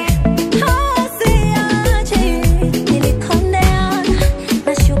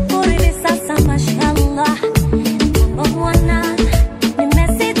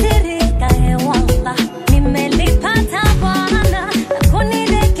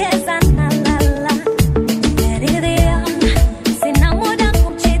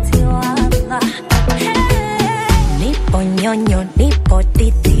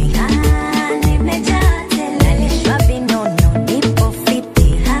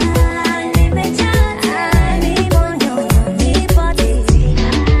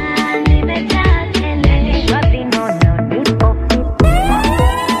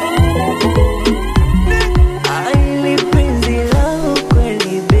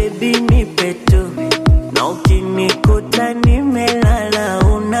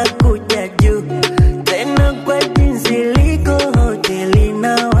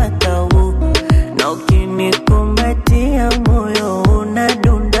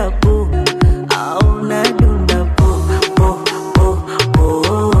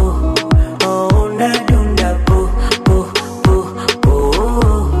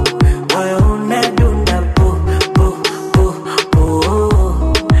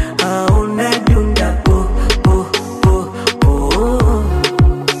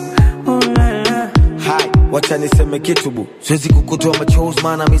 kitu bu, siwezi kukutoa machozi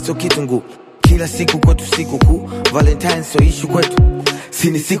maana mimi sio kitungu. Kila siku kwetu siku kuu, Valentine so issue kwetu,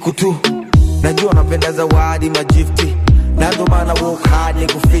 si ni siku tu. Najua napenda zawadi magifti, na ndo maana work hard ni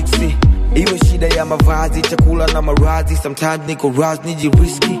kufixi. Iwe shida ya mavazi, chakula na marazi, sometimes niko raz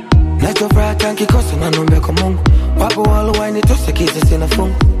nijiriski. Nachofuraha nkikosa na naomba kwa Mungu, wapo walowainitosa kisa sina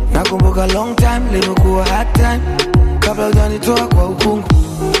fungu. Nakumbuka long time, limekuwa hard time, kabla hujanitoa kwa ukungu.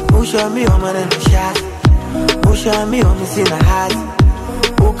 Ushaambiwa maneno shazi, ushaambiwa mimi sina hazi,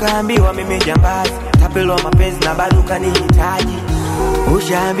 ukaambiwa mimi jambazi, tapelwa mapenzi na bado ukanihitaji.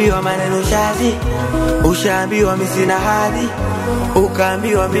 Ushaambiwa maneno shazi, ushaambiwa mimi sina hadhi,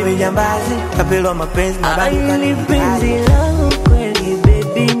 ukaambiwa mimi jambazi, tapelwa mapenzi na bado ukanihitaji. Kweli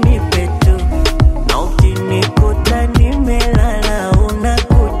baby nipe tu, na ukinikuta nimelala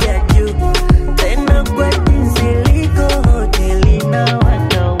unakuja juu. Tena kwa jinsi liko hoteli na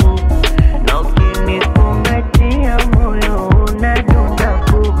wadau, na ukinikumbatia moyo unadunda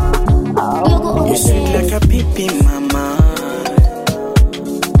ku. You sweet like a pipi mama,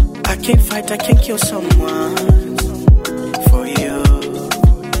 I can't fight, I can't kill someone for you,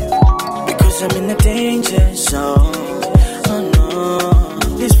 because I'm in a danger zone.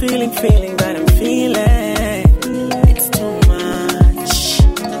 This feeling that I'm feeling, it's too much.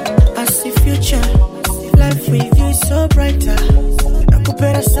 I see future, life with you is so brighter.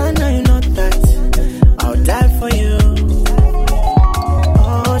 Nakupenda sana, you know that I'll die for you.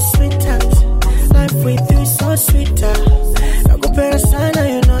 Oh, sweetheart, life with you is so sweeter. Nakupenda sana,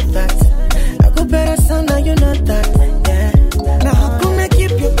 you know that. Nakupenda sana, you know that. Yeah. Na hakuna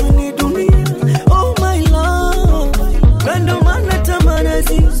kipya kwenye dunia. Oh my love, kando mana tamana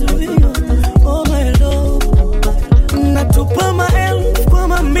zizuio. Oh my love, natupa maelfu kwa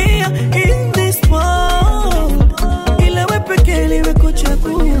mamia in this world. Ile we pekee liwe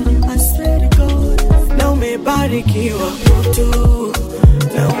kuchagua, I swear to God. Na umebarikiwa mtu,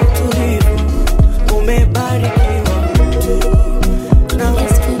 na utulivu. Umebarikiwa mtu, na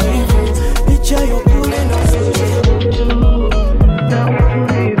utulivu. Licha ya kule na uzuri, na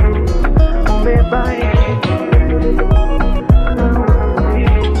utulivu. Umebarikiwa.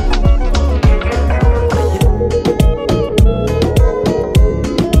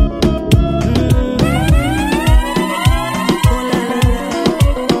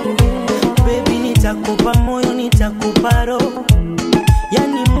 Baby nitakupa moyo, nitakupa roho,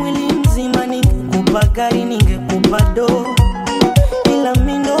 yani mwili mzima. Ningekupa gari, ningekupa do, ila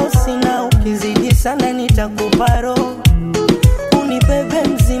mindo sina. Ukizidi sana nitakupa roho, unibebe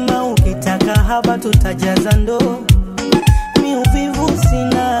mzima. Ukitaka haba tutajaza ndoo, mi uvivu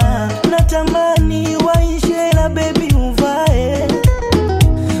sina. Natamani waishe la baby uvae,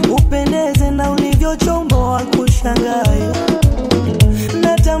 upendeze na ulivyochomboa kushangae.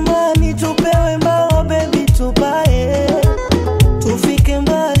 Natamani tupewe mbao baby tubae, tufike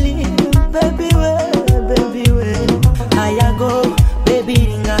mbali baby we. Hayago baby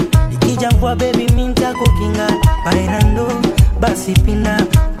ringa, ikija mvua baby minta kukinga. Bailando basi pinda,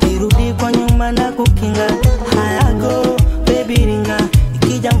 kirudi kwa nyuma na kukinga. Hayago baby ringa,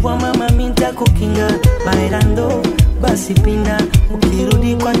 ikija mvua mama minta kukinga. Bailando basi pinda,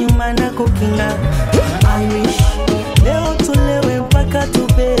 ukirudi kwa nyuma na kukinga. I wish leo tulewe mpaka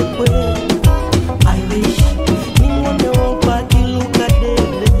tubebwe. I wish nimwone wopaki luka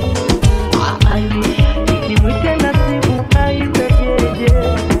debe. I wish nimwite nasibu aite jeje.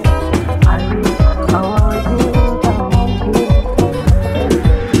 I wish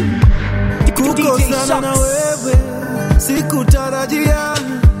kukosana na wewe sikutarajia,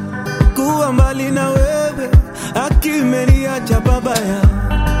 kuwa mbali na wewe akimeniacha babaya.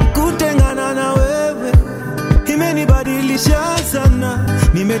 Kutengana na wewe imenibadilisha sana,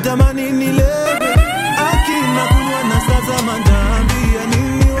 nimetamani nilewe akina kunywa na sasa mandambia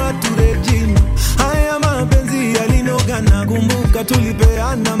nini watu Regina. Haya mapenzi yalinoga, nakumbuka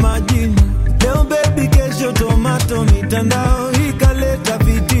tulipeana majina. Leo baby kesho tomato, mitandao ikaleta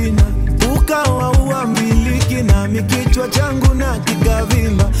fitina. Ukawa uambiliki na mikichwa changu na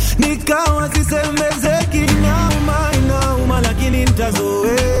kikavimba, nikawa sisemezeki. Inauma lakini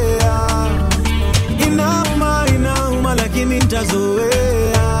nitazoea, inauma lakini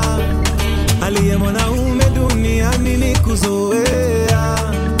nitazoea. Hali ya mwanaume duniani ni kuzoea,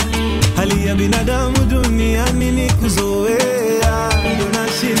 hali ya binadamu duniani ni kuzoea. Ndio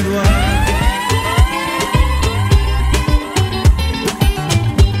nashindwa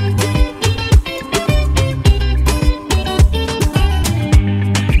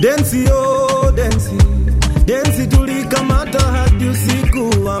densi, oh densi, densi tulikamata hadi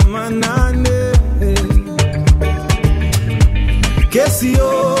usiku wa manane. Kesi,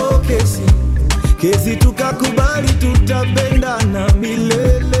 oh kesi, kesi tukakubali tutapendana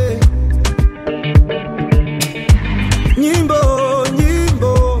milele.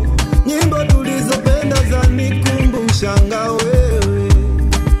 Nyimbo tulizopenda zanikumbushanga wewe.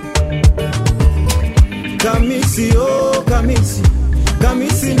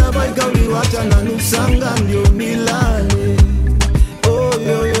 Kamisi na baika uliwacha na nusanga ndio nilale.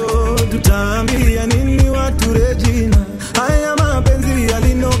 Tutaambia nini watu Regina? Haya mapenzi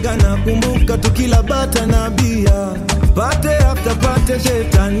yalinoga na kumbuka tukila bata na bia. Pate after pate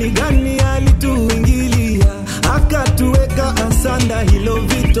shetani gani alituingilia, akatuweka asanda, hilo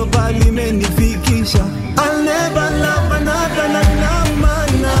vito bali menifikisha. I'll never love another na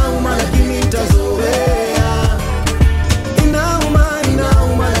inauma lakini nitazoea. Inauma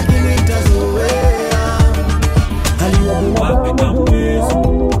lakini nitazoea. Wapi kampeso?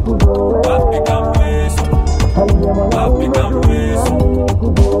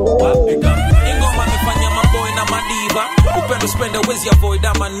 Ingoma nifanya maboy na madiva, upendo spende wezi avoid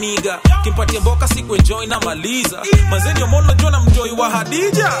ama niga. Kimpatie mboka siku enjoy na maliza. Mazenyo mono jona mjoy wa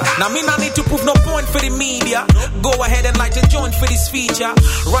Hadija. Na mina need to prove no point for the media. Go ahead and light a joint for this feature.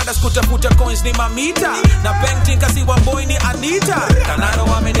 Riders kutafuta coins ni mamita. Na painting kasi wa boy ni Anita. Kanano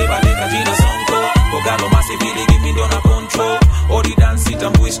wamenibadika jina sonko. Bogalo masivili give ndo na control. Ori dance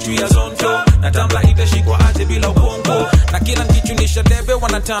itambu history ya zonto. Na tambla itashikwa aje bila upongo. Na kila nkichunisha debe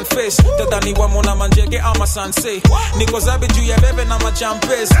wana turn face. Tadhani wa mona manjege ama sanse. Niko zabe juu ya bebe na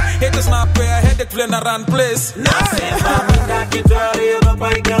machampes. Haters na pay a headache vile na run place. Nasema muda kitwari yoga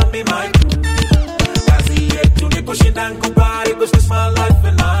paika mi mind. Kazi yetu ni kushinda nkubari. Cause this my life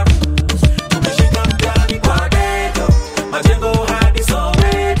and I tumeshika mtani kwa deto. Majengo hadi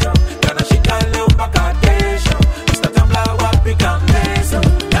Soweto. Kana shika leo mpaka kesho. Mr. Tambla wapi kampeso.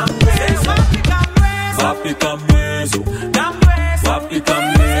 Kampeso wapi kampeso. Wapi kampeso. Wapi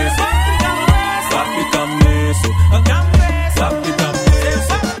kampeso. Wapi kampeso.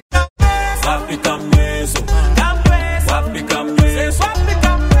 Wapi kampeso. Wapi kampeso.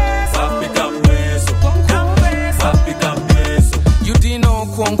 Wapi kampeso. Wapi kampeso. You didn't know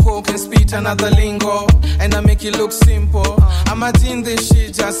Kwonko can speak another lingo, and I make it look simple. I'm a in this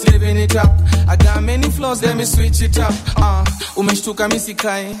shit, just living it up. I got many flaws, let me switch it up. Umeshtuka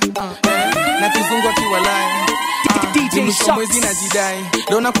misikai, na kizungu akiwalai. Mwezi na jidai,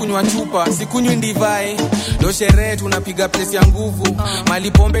 leo na kunywa chupa, sikunywi ndivai. Leo sherehe tunapiga place ya nguvu,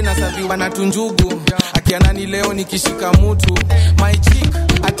 mali pombe na saviwa na tunjugu. Akianani leo nikishika mutu, my chick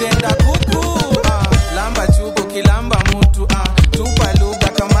atenda kuku. Lamba chuko kilamba mutu, tupa lugha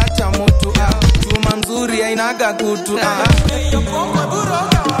kamata mutu. Chuma mzuri ainaga kutu.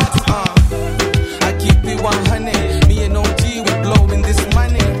 I keep it 100, me and OG we blowing this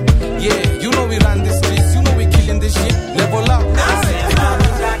money. Yeah, you know we run the streets, you know we killing this shit. Level up.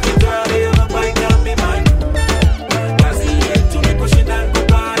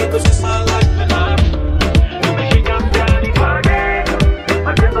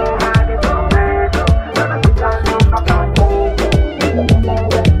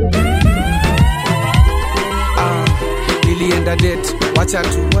 Date, wacha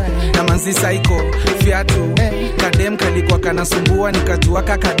tu na manzi saiko fiatu kadem kalikuwa kanasumbua, nikajua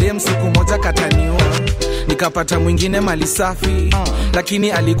kakadem siku moja kataniua. Nikapata mwingine mali safi,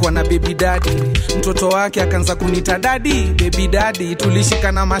 lakini alikuwa na baby daddy. Mtoto wake akaanza kunita daddy, baby daddy.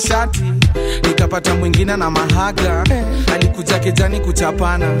 Tulishikana mashati. Nikapata mwingine na mahaga, alikuja kejani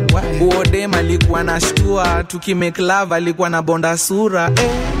kuchapana. Uodem alikuwa na shtua, tukimake love alikuwa na bonda sura.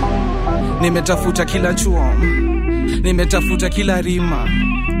 Nimetafuta kila chuo, nimetafuta kila rima,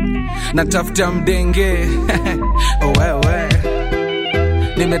 natafuta mdenge. Wewe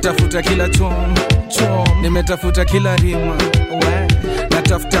nimetafuta kila chom, nimetafuta kila rima,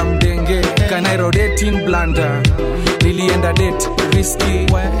 natafuta mdenge. Kanairo dating blunder, nilienda date risky.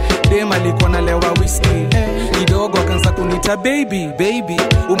 Dem alikuwa nalewa whisky, kidogo akaanza kunita baby.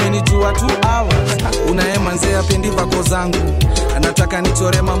 Umenijua 2 hours, unaemanzea apendi vako zangu. Anataka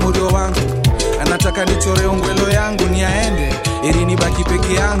nichore mamurio wangu, anataka nichore ongwelo yangu, ni aende ili nibaki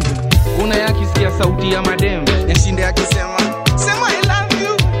peke yangu. Una yakisikia sauti ya madem, yashinde akisema sema I love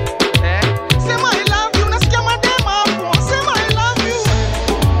you. Sema I love you, nasikia madem hapo sema I love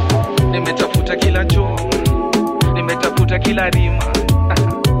you. Nimetafuta kila choo, nimetafuta kila rima,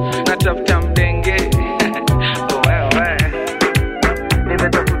 natafuta mdenge. Wewe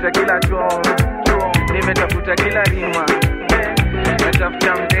nimetafuta kila choo, nimetafuta kila rima,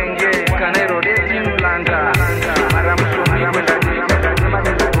 natafuta mdenge. Kanairo dating blunder, mara mshoni kwenda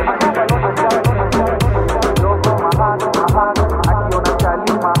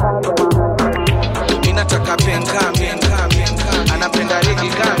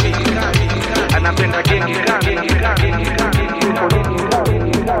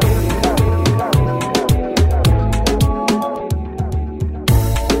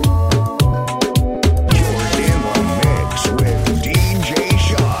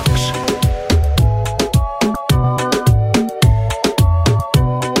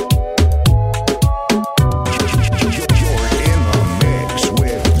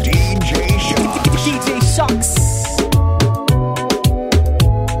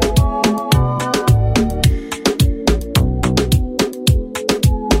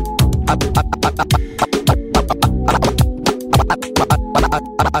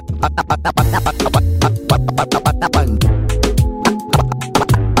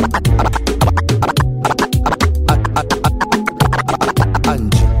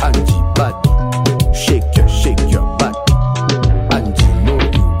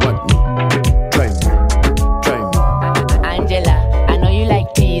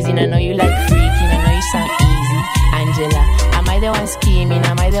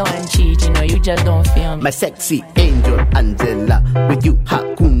My sexy angel Angela, with you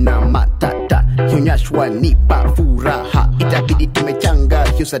hakuna matata, kionyeshwa nipa furaha, itabidi tumechanga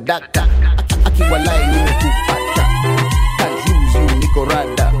hiyo sadaka, akiwalai nimekupata, can't lose you niko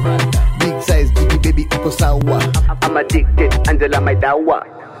rada, big size gigi baby uko sawa, I'm addicted Angela my dawa,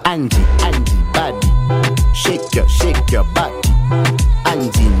 Angie body, shake your body,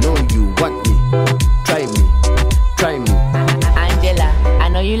 Angie know you want me, try me. Angela, I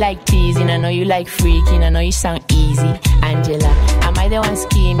know you like teasing, I know you like freaking, I know you sound easy. Angela, am I the one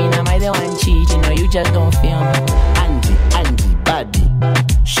scheming, am I the one cheating, or you just don't feel me? Angie body,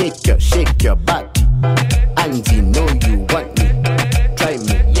 shake your body, Angie know you want me, try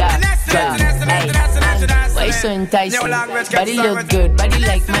me. Why you so enticing? Body look good, body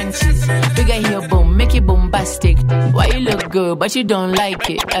like munchies. Figure here boom, make it bombastic. Why you look good, but you don't like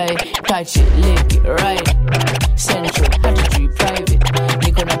it? Ay, touch it, lick it, right. Central, 103 private.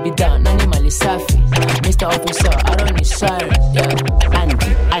 You gonna be down, animal is safi. Mr. Officer, I don't need sirens. Yeah,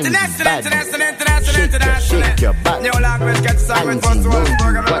 Angie body, shake your body. Angie know you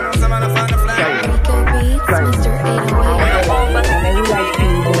want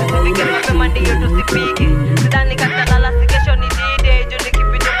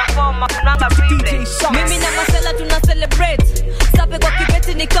Mimi na Marcella tuna celebrate. Sape kwa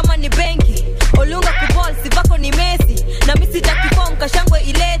kibeti ni kama ni benki. Olunga kuball sivako ni Messi. Na mimi sitakifom kashangwe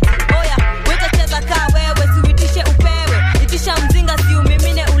ileti. Oya, weta cheza kaa wewe siwitishe upewe. Itisha mzinga si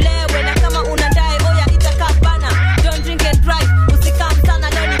umimine ulewe. Na kama unadai oya itakaa bana. Don't drink and drive. Usikam sana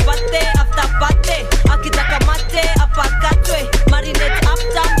leo ni birthday after birthday. Akitaka mate apakatwe. Marinate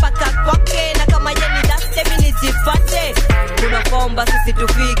after mpaka kwake. Na kama yeni daste mimi nijipate. Kuna bomba sisi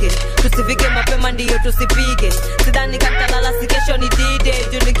tufike. Tusifike mapema ndiyo tusipige. Sidhani katalala si kesho ni D-Day.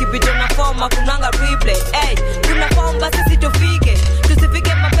 Juni kipito na forma kunanga replay. Hey, kuna bomba sisi tufike.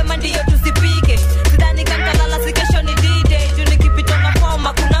 Tusifike mapema ndiyo tusipige. Sidhani katalala si kesho ni D-Day. Juni kipito na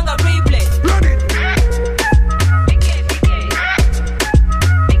forma kunanga replay.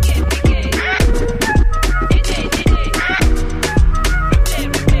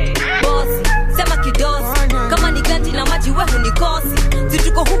 Bosi, sema kidosi. Kama ni ganti na maji wehu ni kosi.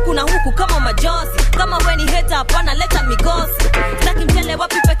 Situko huku na huku kama majosi. Kama we ni heta hapana leta mikosi. Saki mchele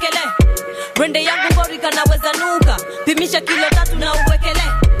wapi pekele. Rende yangu ngori kanaweza nuka. Pimisha kilo 3 na uwekele.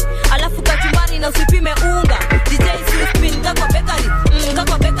 Alafu kachumbari na usipime unga. DJ spin kakwa bekari.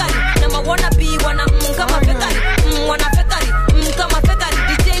 Kakwa bekari. Na mawana bi wana kama bekari. Wana bekari. Kama bekari.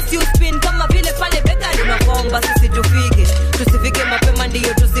 DJ spin kama vile pale bekari. Unakomba sisi tufike. Tusifike mapema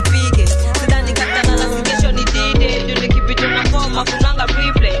ndiyo tusipige. Sidhani katana la sikesho ni D-Day. Juni kipito na forma kunanga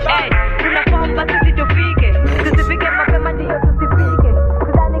replay. Hey, unakomba sisi tufike. Tusifike mapema ndiyo tusipige.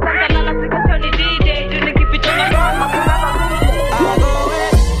 Sidhani katana la sikesho ni D-Day. Juni kipito na forma kunanga replay.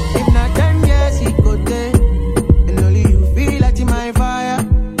 If not 10 years, it go 10. And only you feel like in my fire.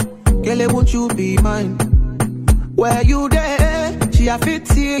 Girl, won't you be mine? Where you there? She a fit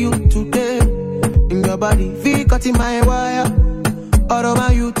see you today. In your body, feel cut in my wire. All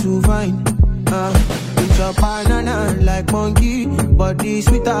over you to find. It's a banana like monkey. Body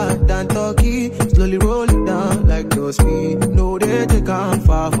sweeter than turkey. Slowly roll it down like no speed. No, they take on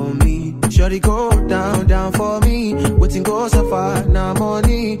far from me. Shorty go down for me. Waiting go so far, now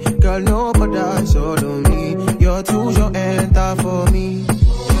money. Girl, nobody's all on me. You're too short, enter for me.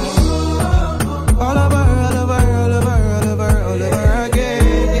 All over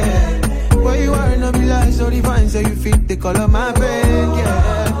again, yeah. Where you are, no be like so divine. So you fit the color my brain,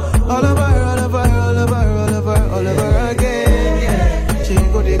 yeah. All over again, yeah. She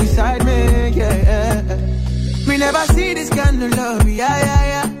go there beside me, yeah. Me never see this kind of love,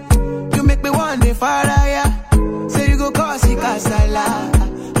 yeah. You make me want to fire, yeah. Say you go cause it casala.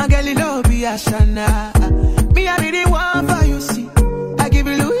 And girl, you know be a shana. Me, I be the one for you, see. I give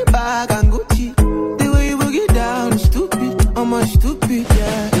you Louis bag and Gucci. The way you boogie down, stupid. I'm a stupid,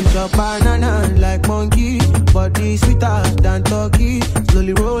 yeah. It's your banana like monkey. Body sweeter than turkey.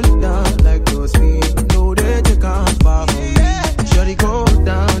 Slowly roll it down like no speed. No, they take on far from me. Shorty go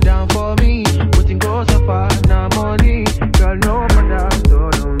down for me. Waiting go so far, now money. Girl, no matter, so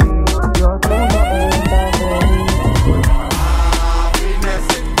don't me. You're too much for me.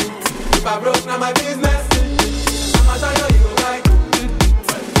 If I broke, now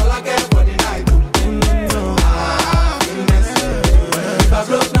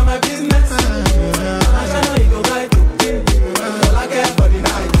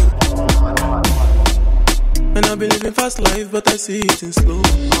be living fast life, but I see it in slow.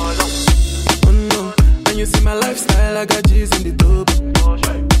 Oh no, and you see my lifestyle, I got G's in the dope.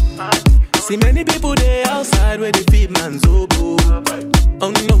 See many people there outside where they feed man's oboe. Oh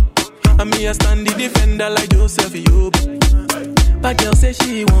no, and me I stand the defender like Joseph Yobo. But girl say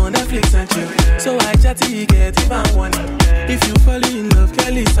she want Netflix and chill, so I chatty get if I want it. If you fall in love,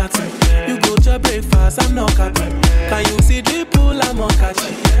 Kelly satin. You go to breakfast, I'm not capping. Can you see dripple, I'm not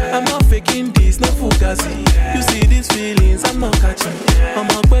catching. I'm not faking this, no fugazi. You see these feelings, I'm not catching. I'm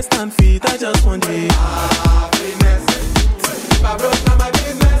on quest and feet, I just want it. Happiness. If I broke down my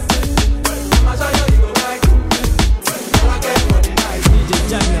business, I'ma show you go back. Now I get for the night. DJ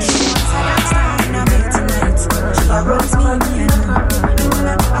Janet. She brought me in.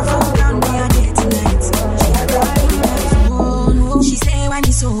 I fall down me a day tonight. She say when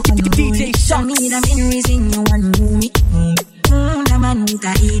it's so DJ show me the main reason you want to me. The man with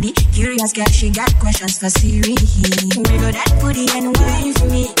a ED, curious girl, she got questions for Siri. Wiggle that booty and wine for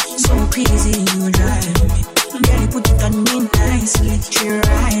me. So crazy you drive me. Girl, you put it on me nicely. She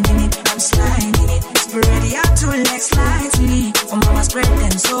riding it, I'm sliding it. Spread it out to legs slightly. For mama spread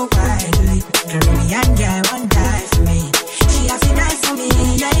them so widely. Caribbean girl won't die for me. She have to die for me,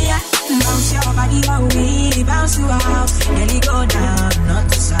 yeah, yeah. Bounce your body away, bounce you out. Girl, you go down, not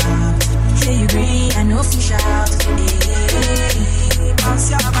to south. Say you green, I know fish out. Yeah.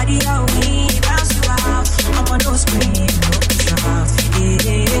 Bounce your body away, bounce you out. I'm on no scream, no fish out.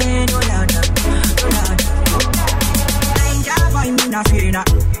 Yeah, no louder, no louder. I ain't got boy, me not fear that.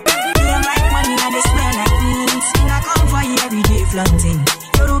 Don't like money, I just smell like meat. I come for you every day, flaunting.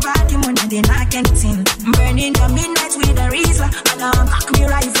 You're bad, you money, they not anything. Burning the midnight with a razor. And I'm cock me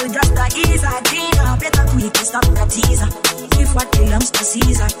rifle, just a easer. Dinner, better quick, stop the teaser. If what belongs to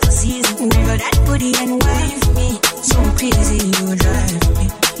Caesar, for season. Wiggle that booty and wine for me. So crazy, you drive me.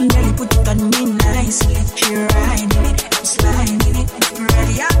 Girl, you put it on me nicely. She riding it, I'm sliding it.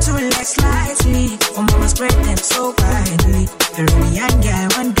 Ready out to legs slightly. For mama spread them so widely. Caribbean girl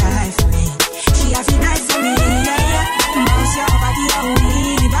won't die for me. She have to die for me, yeah, yeah. Bounce your body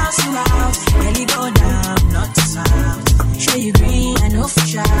away, bounce you out. Girl, you go down, not to south. Show you green, I know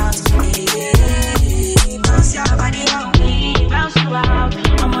fish out. Yeah, bounce your body away, bounce you out.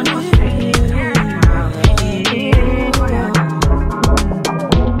 I'm on no free.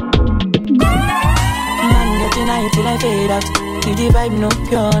 Man, getting high till I fade out. Keep the vibe no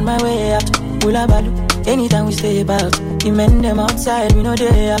pure on my way out. Hula balu, anytime we stay about. The men them outside, we know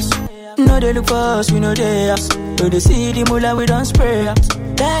they house. No they look for us, we know they house. So they see the mula, we don't spray out.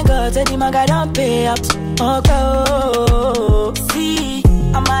 Thank God, say the maga don't pay out. Okay, see,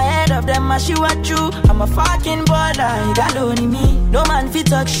 I'm ahead of them, I shoot at you. I'm a fucking baller, you got only me. No man fit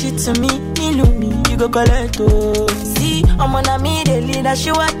talk shit to me. Me look me, you go collect oh. See, I'm on a me, they lead a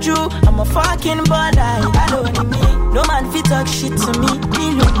shoot at you. I'm a fucking baller, you got only me. No man fit talk shit to me.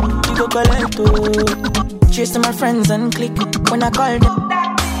 Me look me, you go collect oh. Cheers to my friends and click when I call them.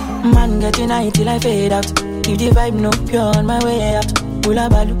 Man getting high till I fade out. Keep the vibe no pure on my way out. Hula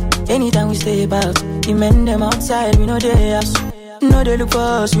balu, anytime we stay about. The men them outside, we know they house. No they look for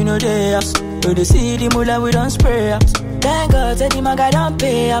us, we know they house. So they see the mula, we don't spray out. Thank God, say the maga don't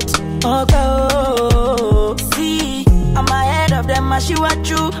pay out. Okay, see, I'm ahead of them, I shoot at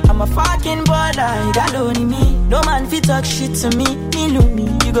you. I'm a fucking baller, you got only me. No man fit talk shit to me. Me look me,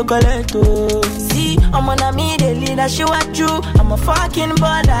 you go collect oh. See, I'm on a me, they lead a show at you. I'm a fucking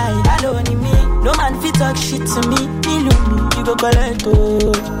baller, you got only me. No man fit talk shit to me. Me look me, you go collect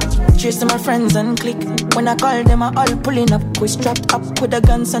oh. Cheers to my friends and click. When I call them, I all pulling up. We strapped up with the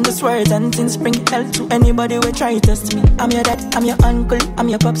guns and the swords and things. Bring hell to anybody who try to test me. I'm your dad, I'm your uncle, I'm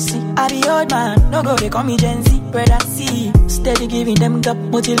your popsy. I be old man, no go, they call me Gen Z. Where I see, steady giving them gap,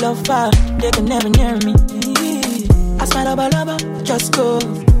 what you love for. They can never near me. I smile lover, just go.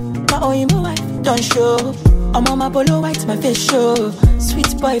 My own wife, don't show. I'm on my polo white, my face show.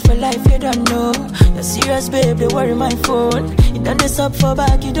 Sweet boy for life, you don't know. You're serious, babe, they worry my phone. You done this up for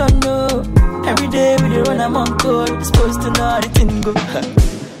back, you don't know. Every day we dey run, I'm on call. Supposed to know how the thing go.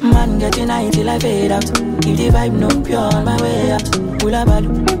 Man getting high till I fade out. Keep the vibe no pure on my way out. Hula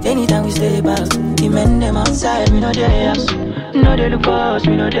balu, anytime we stay about. The men them outside, we know they house. No they look for us,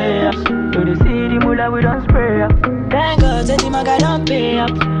 we know they house. So they see the mula, we don't spray out. Thank God, say the maga don't pay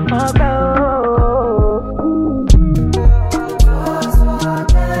out.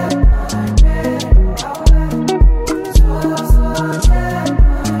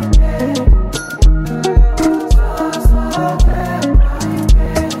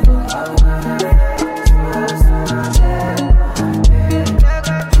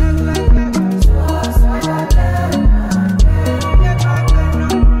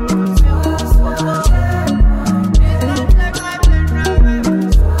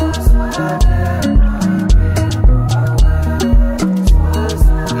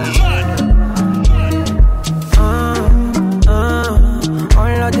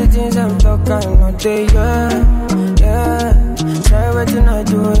 mind not there, yeah. Try what you not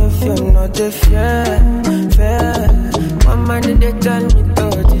do if you're not there, fair. My mind they tell me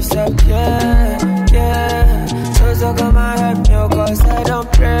to disappear, yeah. So come and help me, cause I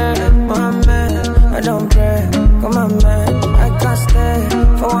don't pray, my man, I don't pray. Come on, man, I can't stay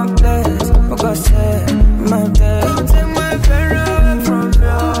for one place, because my day. Don't take my Pharaoh from you.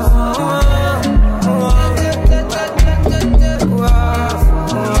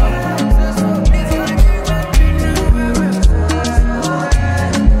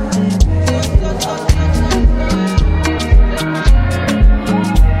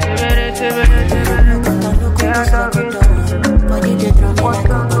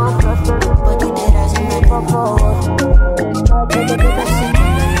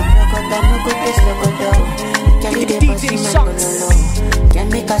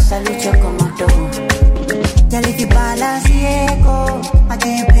 Lucho como tú. Ya le di balas y eco, I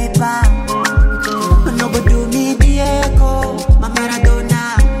can't paper. No go do me the echo, my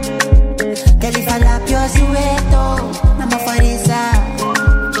Maradona. Que le fala pio sueto, na mafarisa.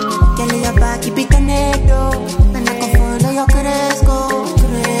 Que le yapa ki picaneto, na confundo yo crezco.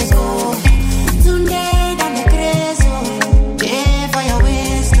 Tunde dame crezo, pay for your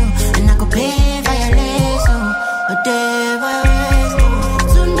waste, and I go pay for your leso, whatever.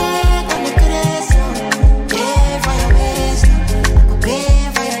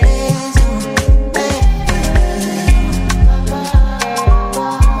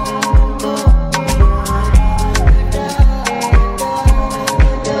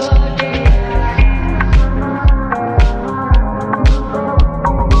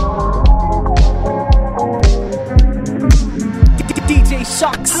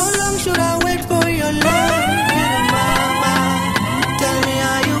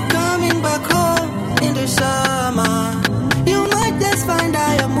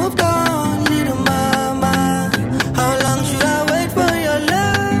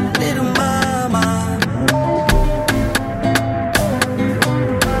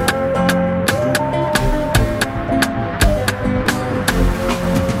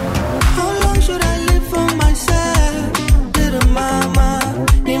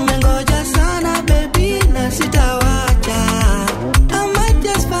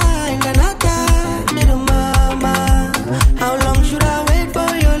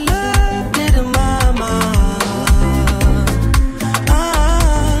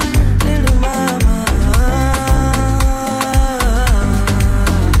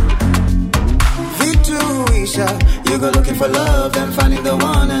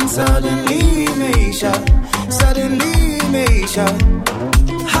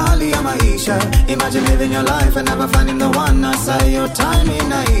 Imagine living your life and never finding the one. I say your time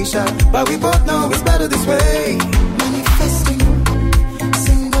in Aisha, but we both know it's better this way. Manifesting,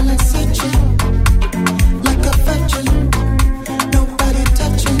 single and searching, like a virgin, nobody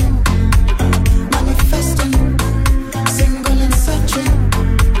touching. Manifesting, single and searching,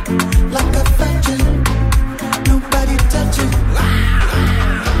 like a virgin, nobody touching.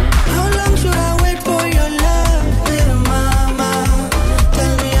 How long should I wait for your love, little mama?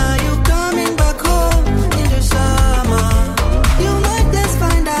 Tell me, are you coming back home in the summer? You might just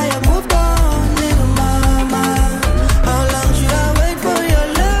find I have moved on, little mama. How long should I wait for your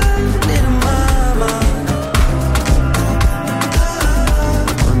love, little mama?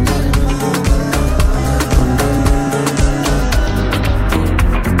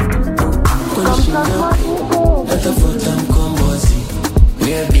 Natafuta mkombozi,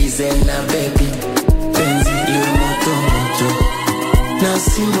 niwe bize na baby, penzi liwe moto moto, na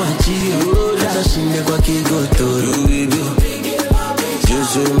simwachie hata shinde kwa kigotoro.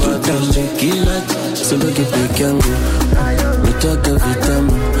 Juju matambe kila sondoki peke yangu, nitaka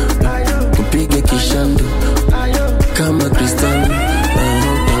vitamu kupige kishandu kama Cristiano,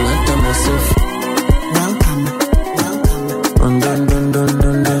 tangata masofu.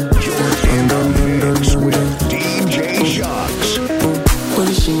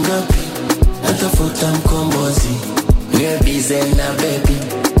 Kwani ngapi natafuta mkombozi, niwe bize na baby,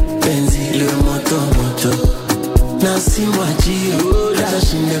 penzi liwe moto moto, na simwachie hata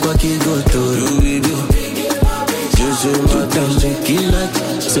shinde kwa kigotoro. Juju matambe kila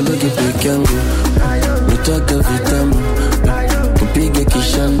sondoki peke yangu, nitaka vitamu kupige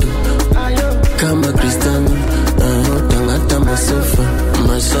kishandu kama Cristiano, tangata masofa.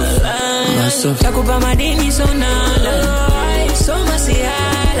 Takupa madini sonala, soma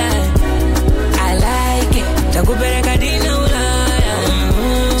sihala, I like it. Takupeleka dina Ulaya,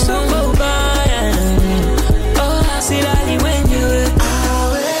 soma ubaya, oh silali wenyewe.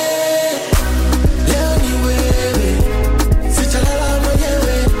 Leo ni wewe, sitalala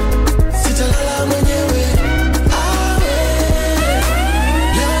mwenyewe, sitalala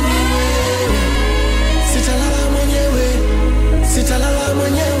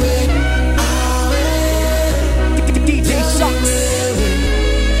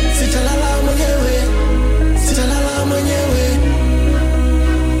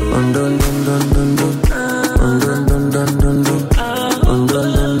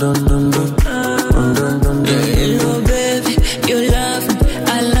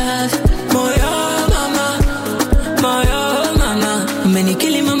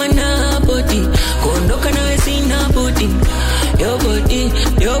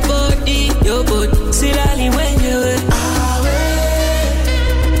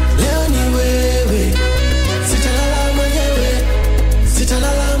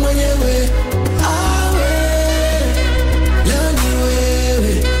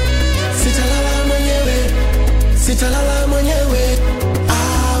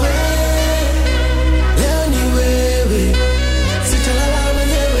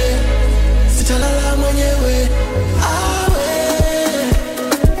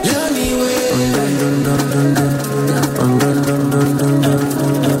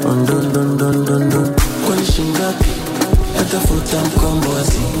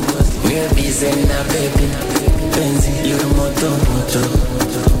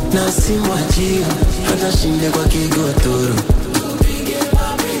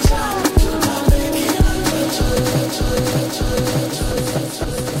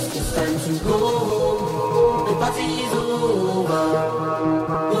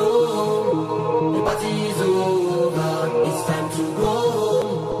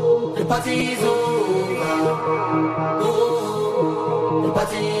party's over. Oh, the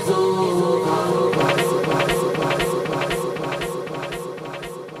party's over.